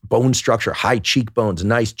bone structure, high cheekbones,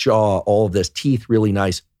 nice jaw, all of this, teeth really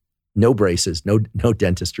nice, no braces, no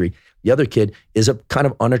dentistry. The other kid is a kind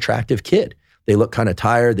of unattractive kid. They look kind of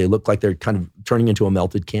tired. They look like they're kind of turning into a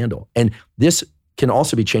melted candle. And this can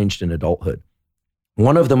also be changed in adulthood.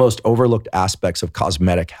 One of the most overlooked aspects of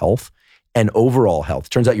cosmetic health and overall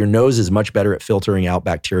health, turns out your nose is much better at filtering out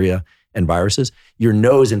bacteria and viruses. Your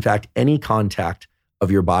nose, in fact, any contact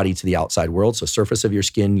of your body to the outside world, so surface of your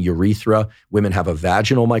skin, urethra, women have a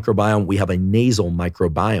vaginal microbiome, we have a nasal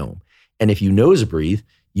microbiome. And if you nose breathe,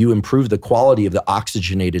 you improve the quality of the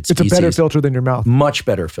oxygenated species. It's a better filter than your mouth. Much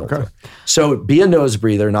better filter. Okay. So be a nose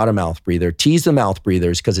breather, not a mouth breather. Tease the mouth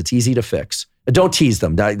breathers because it's easy to fix. Don't tease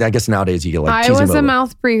them. I guess nowadays you get like tease them. I was a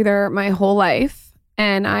mouth breather my whole life,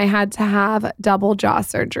 and I had to have double jaw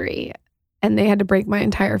surgery. And they had to break my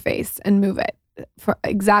entire face and move it for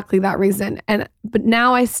exactly that reason. But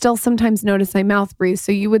now I still sometimes notice my mouth breathe.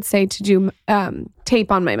 So you would say to do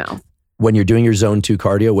tape on my mouth. When you're doing your zone 2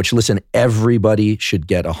 cardio, which listen, everybody should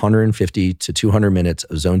get 150 to 200 minutes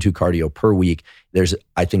of zone 2 cardio per week.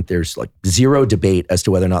 I think there's like zero debate as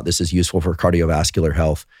to whether or not this is useful for cardiovascular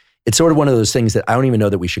health. It's sort of one of those things that I don't even know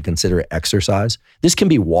that we should consider exercise. This can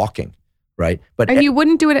be walking. Right. And you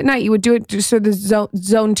wouldn't do it at night. You would do it just for the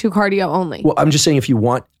zone 2 cardio only. Well, I'm just saying if you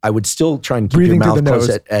want, I would still try and keep your mouth closed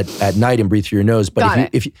at night and breathe through your nose. But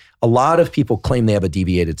if a lot of people claim they have a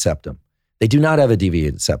deviated septum. They do not have a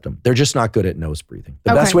deviated septum. They're just not good at nose breathing.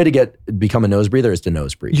 The best way to become a nose breather is to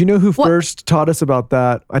nose breathe. You know who first taught us about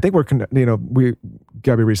that? I think we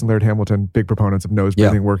Gabby recently at Hamilton, big proponents of nose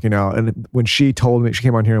breathing, working out. And when she told me, she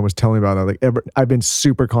came on here and was telling me about it, like I've been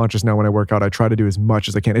super conscious now when I work out. I try to do as much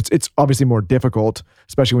as I can. It's obviously more difficult,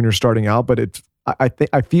 especially when you're starting out, but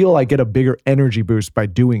I feel I get a bigger energy boost by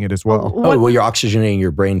doing it as well. Well, you're oxygenating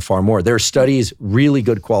your brain far more. There are studies, really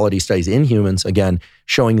good quality studies in humans, again,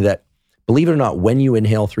 showing that, believe it or not, when you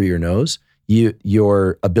inhale through your nose,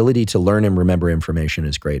 your ability to learn and remember information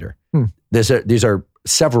is greater. These are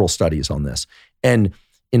several studies on this. And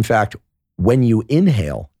in fact, when you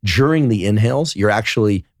inhale, during the inhales, you're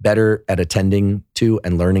actually better at attending to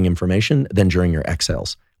and learning information than during your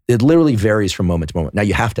exhales. It literally varies from moment to moment. Now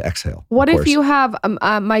you have to exhale. What if you have,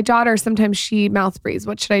 my daughter, sometimes she mouth breathes.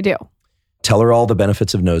 What should I do? Tell her all the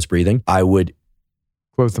benefits of nose breathing. I would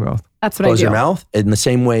close the mouth. That's what I do. Close your mouth in the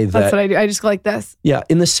same way that. That's what I do. I just go like this. Yeah.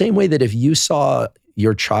 In the same way that if you saw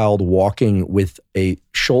your child walking with a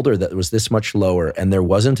shoulder that was this much lower and there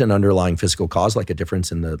wasn't an underlying physical cause, like a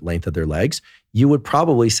difference in the length of their legs, you would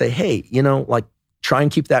probably say, hey, like try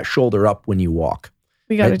and keep that shoulder up when you walk.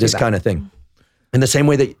 We got to do this that. kind of thing. In the same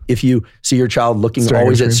way that if you see your child looking Staring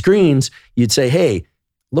always at at screens, you'd say, hey,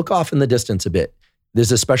 look off in the distance a bit. This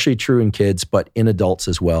is especially true in kids, but in adults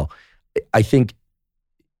as well. I think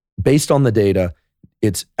based on the data,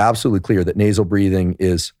 it's absolutely clear that nasal breathing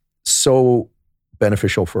is so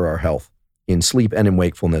beneficial for our health in sleep and in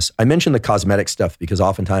wakefulness. I mentioned the cosmetic stuff because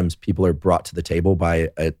oftentimes people are brought to the table by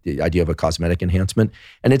the idea of a cosmetic enhancement.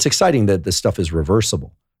 And it's exciting that this stuff is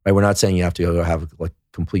reversible, right? We're not saying you have to go have like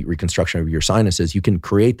complete reconstruction of your sinuses. You can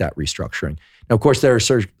create that restructuring. Now, of course, there are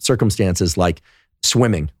circumstances like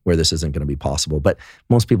swimming where this isn't going to be possible, but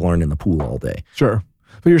most people aren't in the pool all day. Sure.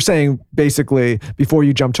 But you're saying basically before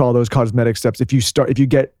you jump to all those cosmetic steps, if you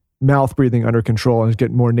get mouth breathing under control and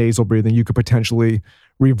get more nasal breathing, you could potentially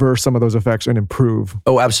reverse some of those effects and improve.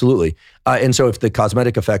 Oh, absolutely. And so if the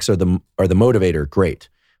cosmetic effects are the motivator, great.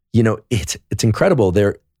 It's incredible.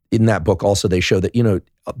 There in that book also they show that,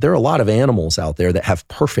 there are a lot of animals out there that have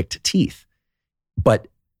perfect teeth, but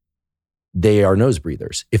they are nose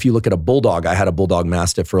breathers. If you look at a bulldog, I had a bulldog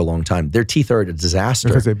mastiff for a long time. Their teeth are a disaster.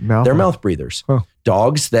 Because they're mouth breathers. Huh.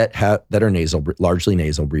 Dogs that are largely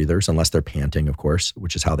nasal breathers, unless they're panting, of course,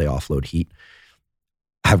 which is how they offload heat,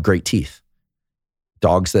 have great teeth.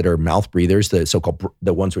 Dogs that are mouth breathers, the so-called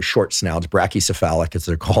the ones with short snouts, brachycephalic, as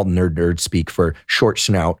they're called, nerd speak for short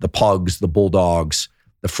snout, the pugs, the bulldogs,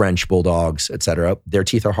 the French bulldogs, et cetera, their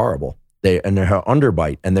teeth are horrible. They have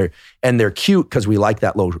underbite and they're cute because we like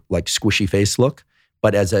that little like squishy face look.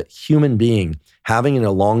 But as a human being, having an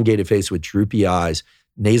elongated face with droopy eyes,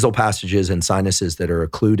 nasal passages and sinuses that are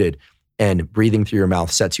occluded, and breathing through your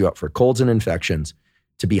mouth sets you up for colds and infections.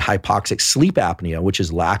 To be hypoxic, sleep apnea, which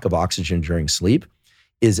is lack of oxygen during sleep,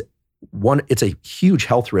 it's a huge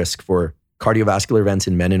health risk for cardiovascular events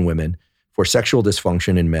in men and women, for sexual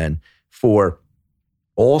dysfunction in men, for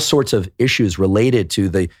all sorts of issues related to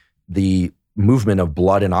the movement of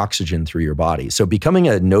blood and oxygen through your body. So becoming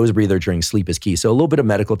a nose breather during sleep is key. So a little bit of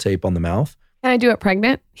medical tape on the mouth. Can I do it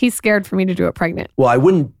pregnant? He's scared for me to do it pregnant. Well, I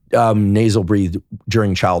wouldn't nasal breathe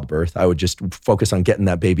during childbirth. I would just focus on getting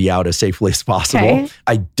that baby out as safely as possible. Okay.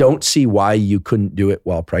 I don't see why you couldn't do it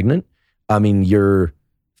while pregnant. I mean, your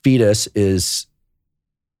fetus is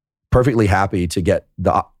perfectly happy to get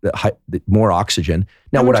the more oxygen.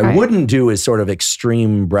 Now, what I wouldn't do is sort of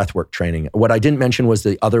extreme breathwork training. What I didn't mention was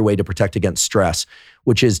the other way to protect against stress,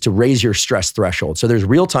 which is to raise your stress threshold. So there's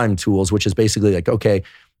real-time tools, which is basically like, okay,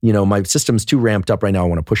 my system's too ramped up right now. I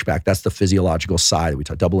want to push back. That's the physiological side. We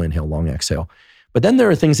talk double inhale, long exhale. But then there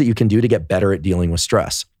are things that you can do to get better at dealing with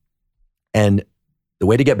stress. And the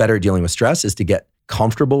way to get better at dealing with stress is to get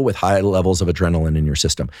comfortable with high levels of adrenaline in your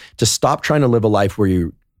system, to stop trying to live a life where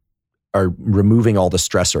you are removing all the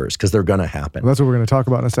stressors, because they're going to happen. Well, that's what we're going to talk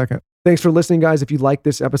about in a second. Thanks for listening, guys. If you like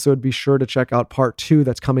this episode, be sure to check out part 2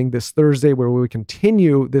 that's coming this Thursday, where we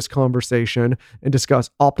continue this conversation and discuss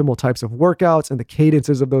optimal types of workouts and the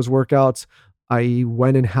cadences of those workouts, i.e.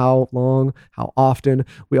 when and how long, how often.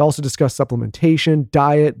 We also discuss supplementation,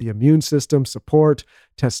 diet, the immune system, support,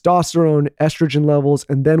 testosterone, estrogen levels,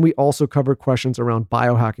 and then we also cover questions around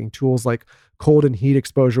biohacking tools like cold and heat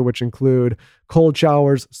exposure, which include cold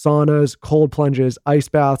showers, saunas, cold plunges, ice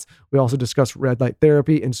baths. We also discuss red light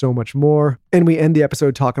therapy and so much more. And we end the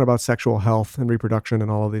episode talking about sexual health and reproduction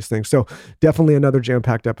and all of these things. So definitely another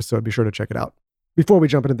jam-packed episode. Be sure to check it out. Before we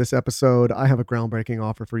jump into this episode, I have a groundbreaking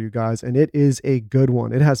offer for you guys, and it is a good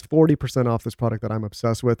one. It has 40% off this product that I'm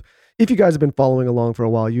obsessed with. If you guys have been following along for a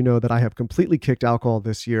while, you know that I have completely kicked alcohol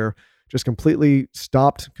this year, just completely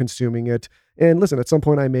stopped consuming it. And listen, at some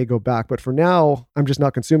point I may go back, but for now, I'm just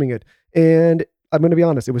not consuming it. And I'm going to be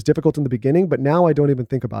honest, it was difficult in the beginning, but now I don't even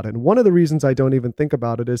think about it. And one of the reasons I don't even think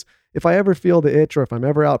about it is if I ever feel the itch or if I'm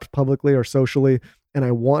ever out publicly or socially and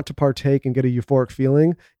I want to partake and get a euphoric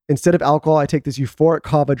feeling, instead of alcohol, I take this euphoric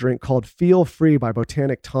kava drink called Feel Free by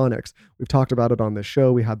Botanic Tonics. We've talked about it on this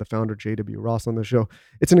show. We had the founder, J.W. Ross, on the show.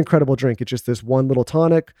 It's an incredible drink. It's just this one little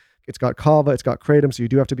tonic. It's got kava, it's got kratom, so you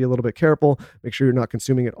do have to be a little bit careful. Make sure you're not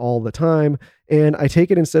consuming it all the time. And I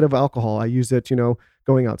take it instead of alcohol. I use it,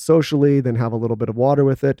 going out socially, then have a little bit of water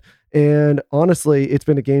with it. And honestly, it's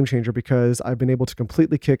been a game changer because I've been able to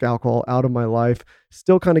completely kick alcohol out of my life,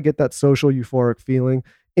 still kind of get that social euphoric feeling,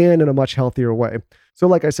 and in a much healthier way. So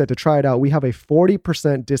like I said, to try it out, we have a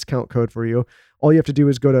 40% discount code for you. All you have to do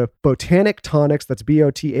is go to Botanic Tonics, that's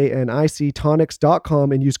BOTANIC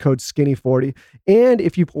tonics.com, and use code SKINNY40. And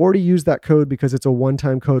if you've already used that code because it's a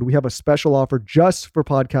one-time code, we have a special offer just for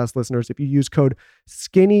podcast listeners. If you use code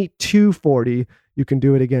SKINNY240, you can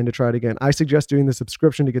do it again to try it again. I suggest doing the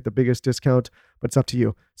subscription to get the biggest discount, but it's up to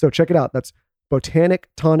you. So check it out. That's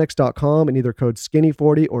botanictonics.com and either code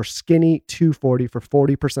SKINNY40 or SKINNY240 for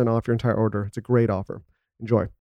 40% off your entire order. It's a great offer. Enjoy.